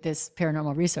to this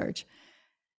paranormal research.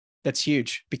 That's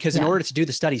huge, because in order to do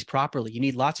the studies properly, you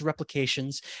need lots of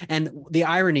replications. And the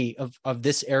irony of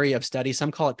this area of study, some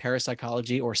call it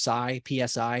parapsychology or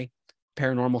PSI,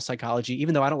 paranormal psychology,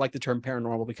 even though I don't like the term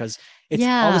paranormal, because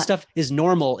all this stuff is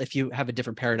normal if you have a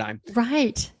different paradigm.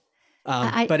 Right.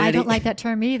 But I don't like that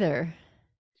term either.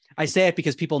 I say it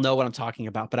because people know what I'm talking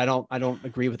about, but I don't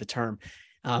agree with the term.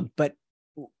 But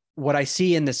what I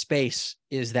see in this space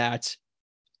is that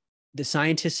the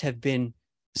scientists have been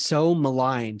so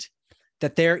maligned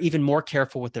that they're even more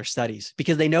careful with their studies,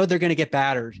 because they know they're going to get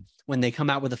battered when they come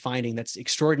out with a finding that's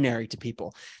extraordinary to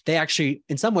people. They actually,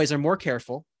 in some ways, are more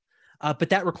careful, but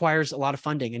that requires a lot of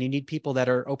funding, and you need people that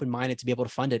are open-minded to be able to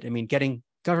fund it. I mean, getting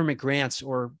government grants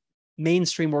or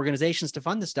mainstream organizations to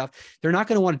fund this stuff, they're not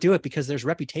going to want to do it because there's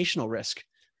reputational risk.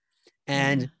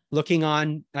 And looking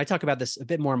on, I talk about this a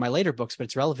bit more in my later books, but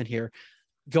it's relevant here.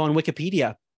 Go on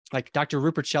Wikipedia. Like Dr.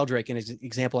 Rupert Sheldrake, an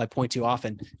example I point to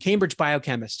often, Cambridge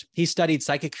biochemist. He studied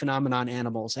psychic phenomena in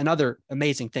animals and other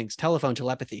amazing things, telephone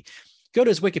telepathy. Go to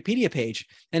his Wikipedia page,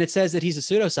 and it says that he's a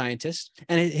pseudoscientist.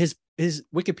 And his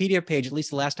Wikipedia page, at least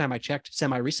the last time I checked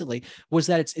semi-recently, was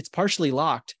that it's partially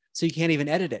locked, so you can't even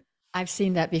edit it. I've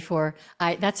seen that before.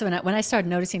 That's when I started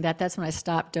noticing that. That's when I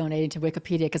stopped donating to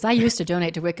Wikipedia, because I used to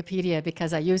donate to Wikipedia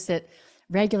because I used it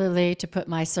regularly to put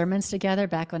my sermons together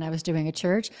back when I was doing a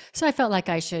church. So I felt like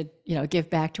I should, give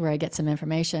back to where I get some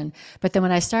information. But then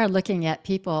when I started looking at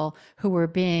people who were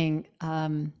being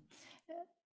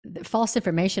false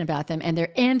information about them, and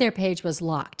their page was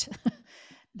locked,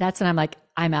 that's when I'm like,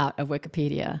 I'm out of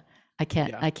Wikipedia. I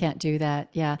can't do that.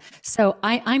 Yeah. So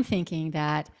I'm thinking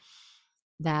that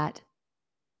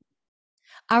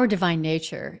our divine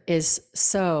nature is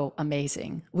so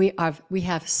amazing. We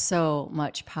have so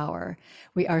much power.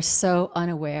 We are so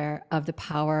unaware of the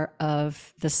power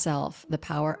of the self, the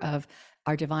power of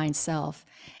our divine self.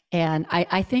 And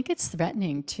I think it's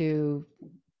threatening to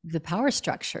the power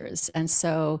structures. And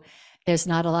so there's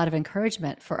not a lot of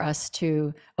encouragement for us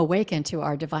to awaken to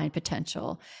our divine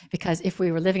potential, because if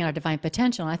we were living our divine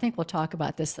potential, and I think we'll talk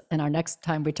about this in our next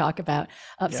time we talk about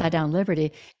upside down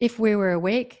liberty, if we were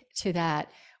awake to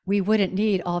that, we wouldn't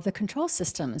need all the control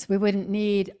systems. We wouldn't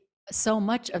need so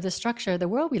much of the structure of the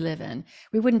world we live in.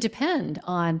 We wouldn't depend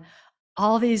on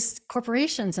all these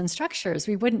corporations and structures.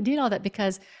 We wouldn't need all that,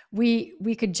 because we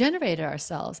could generate it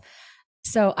ourselves.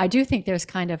 So I do think there's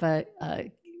kind of a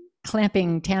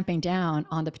tamping down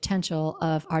on the potential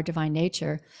of our divine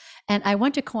nature. And I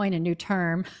want to coin a new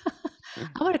term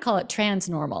I want to call it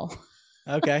transnormal.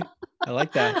 Okay. I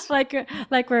like that.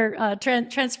 like we're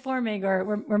transforming,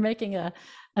 or we're making a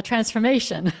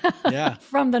transformation Yeah.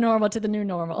 from the normal to the new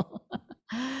normal.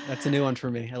 That's a new one for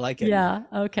me. I like it. Yeah.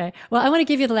 Okay. Well, I want to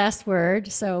give you the last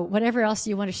word. So, whatever else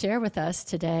you want to share with us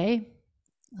today,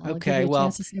 I'll give Okay. you a chance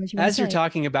Well, to say what you want to as you're say.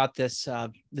 talking about this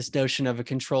notion of a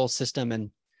control system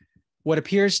and what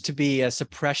appears to be a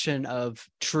suppression of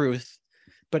truth,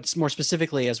 but more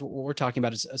specifically, as what we're talking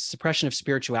about, is a suppression of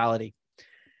spirituality.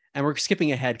 And we're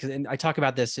skipping ahead because I talk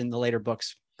about this in the later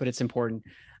books, but it's important.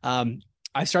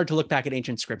 I started to look back at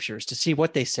ancient scriptures to see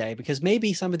what they say, because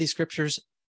maybe some of these scriptures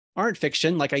aren't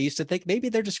fiction, like I used to think. Maybe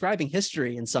they're describing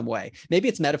history in some way. Maybe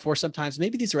it's metaphor sometimes.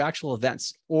 Maybe these are actual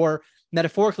events, or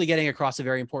metaphorically getting across a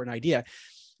very important idea.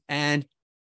 And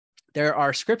there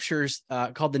are scriptures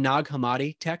called the Nag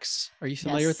Hammadi texts. Are you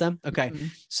familiar with Yes. them? Okay. Mm-hmm.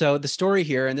 So the story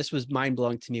here, and this was mind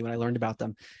blowing to me when I learned about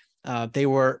them, they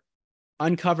were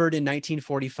uncovered in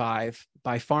 1945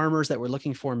 by farmers that were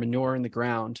looking for manure in the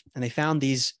ground. And they found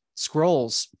these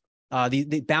scrolls,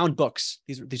 the bound books.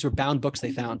 These were bound books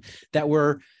they found that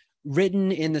were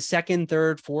written in the 2nd,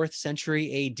 3rd, 4th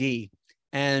century AD.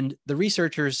 And the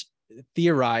researchers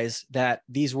theorize that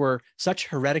these were such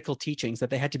heretical teachings that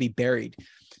they had to be buried,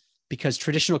 because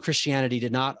traditional Christianity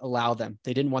did not allow them.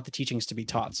 They didn't want the teachings to be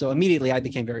taught. So immediately I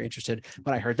became very interested.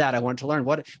 When I heard that, I wanted to learn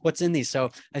what's in these.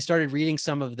 So I started reading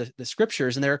some of the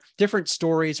scriptures, and there are different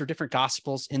stories or different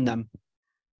gospels in them.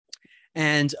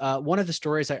 And one of the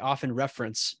stories I often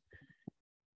reference,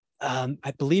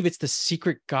 I believe it's the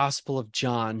Secret Gospel of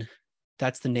John.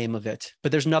 That's the name of it.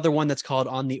 But there's another one that's called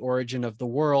On the Origin of the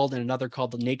World, and another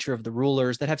called The Nature of the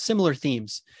Rulers, that have similar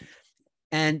themes.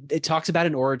 And it talks about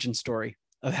an origin story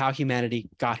of how humanity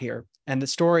got here. And the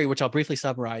story, which I'll briefly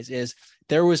summarize, is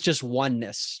there was just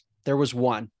oneness. There was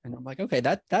one. And I'm like, okay,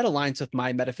 that aligns with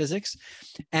my metaphysics.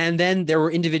 And then there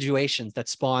were individuations that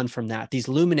spawned from that, these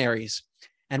luminaries.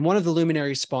 And one of the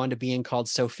luminaries spawned a being called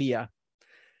Sophia.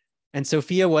 And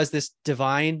Sophia was this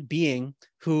divine being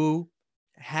who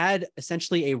had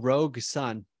essentially a rogue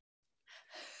son.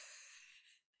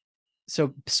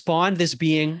 So spawned this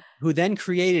being who then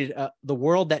created the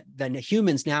world that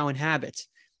humans now inhabit.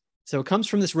 So it comes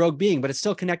from this rogue being, but it's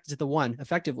still connected to the one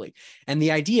effectively. And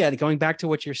the idea, going back to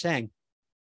what you're saying,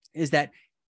 is that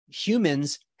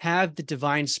humans have the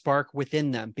divine spark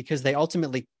within them, because they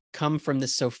ultimately come from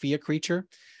this Sophia creature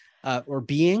or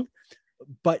being.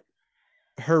 But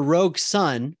her rogue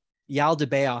son,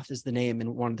 Yaldabaoth is the name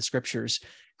in one of the scriptures,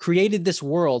 created this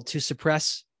world to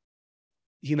suppress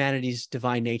humanity's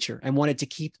divine nature and wanted to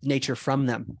keep nature from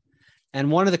them.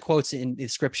 And one of the quotes in the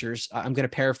scriptures, I'm going to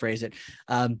paraphrase it.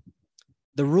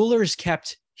 The rulers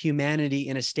kept humanity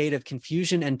in a state of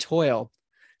confusion and toil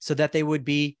so that they would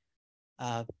be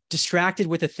distracted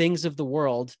with the things of the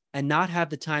world and not have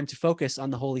the time to focus on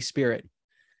the Holy Spirit.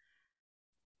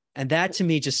 And that to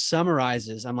me just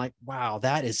summarizes, I'm like, wow,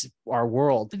 that is our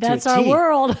world. That's our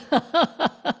world.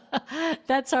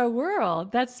 That's our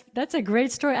world. That's a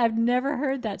great story. I've never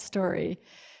heard that story.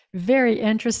 Very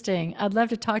interesting. I'd love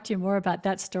to talk to you more about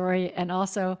that story, and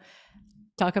also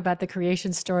talk about the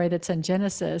creation story that's in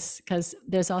Genesis, because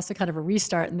there's also kind of a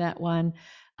restart in that one.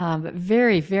 But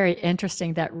very, very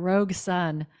interesting, that rogue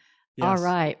son. Yes. All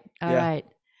right. All right.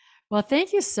 Well,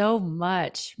 thank you so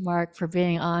much, Mark, for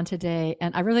being on today.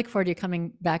 And I really look forward to you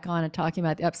coming back on and talking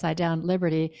about the upside down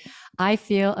liberty. I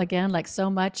feel, again, like so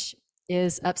much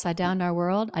is upside down in our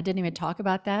world. I didn't even talk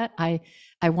about that. I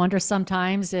wonder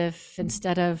sometimes if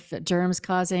instead of germs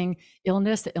causing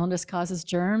illness, the illness causes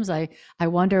germs. I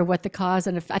wonder what the cause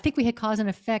and effect. I think we had cause and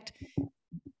effect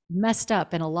messed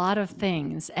up in a lot of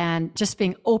things, and just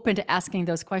being open to asking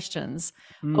those questions,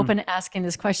 open to asking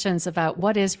those questions about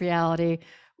what is reality.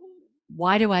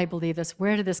 Why do I believe this?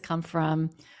 Where did this come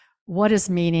from? What is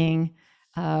meaning?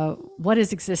 What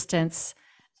is existence?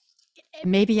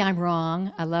 Maybe I'm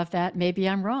wrong. I love that. Maybe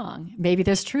I'm wrong. Maybe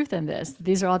there's truth in this.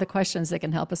 These are all the questions that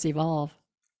can help us evolve.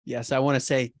 Yes, I want to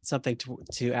say something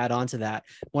to add on to that.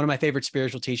 One of my favorite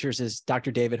spiritual teachers is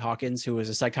Dr. David Hawkins, who was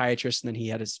a psychiatrist, and then he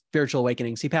had his spiritual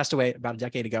awakenings. He passed away about a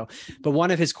decade ago. But one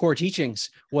of his core teachings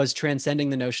was transcending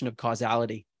the notion of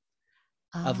causality.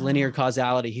 Of linear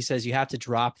causality. He says you have to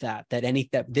drop that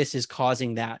this is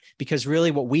causing that, because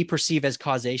really what we perceive as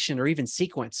causation or even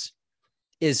sequence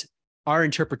is our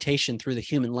interpretation through the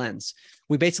human lens.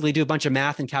 We basically do a bunch of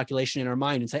math and calculation in our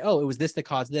mind and say, oh, it was this that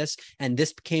caused this, and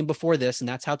this came before this, and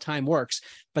that's how time works.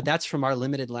 But that's from our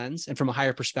limited lens, and from a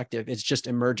higher perspective, it's just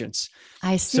emergence.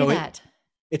 I see that.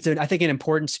 It's I think an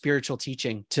important spiritual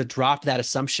teaching to drop that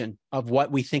assumption of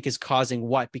what we think is causing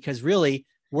what, because really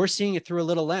we're seeing it through a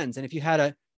little lens. And if you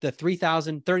had the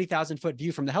 3,000, 30,000 foot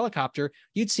view from the helicopter,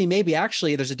 you'd see maybe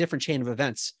actually there's a different chain of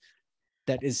events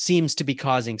that seems to be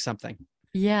causing something.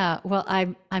 Yeah, well,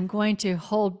 I'm going to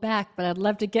hold back, but I'd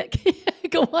love to get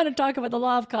go on and talk about the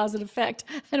law of cause and effect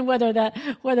and whether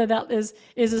that is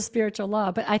a spiritual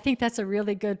law. But I think that's a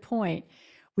really good point.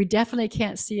 We definitely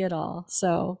can't see it all,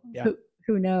 so Yeah.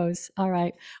 who knows? All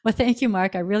right. Well, thank you,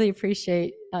 Mark. I really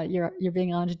appreciate your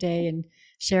being on today and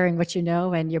sharing what you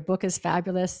know. And your book is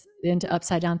fabulous, Into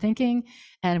Upside Down Thinking,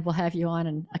 and we'll have you on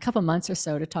in a couple months or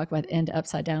so to talk about Into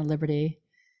Upside Down Liberty.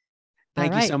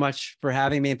 Thank you so much for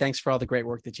having me, and thanks for all the great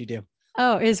work that you do.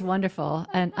 Oh, it is wonderful.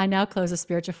 And I now close the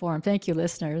Spiritual Forum. Thank you,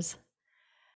 listeners.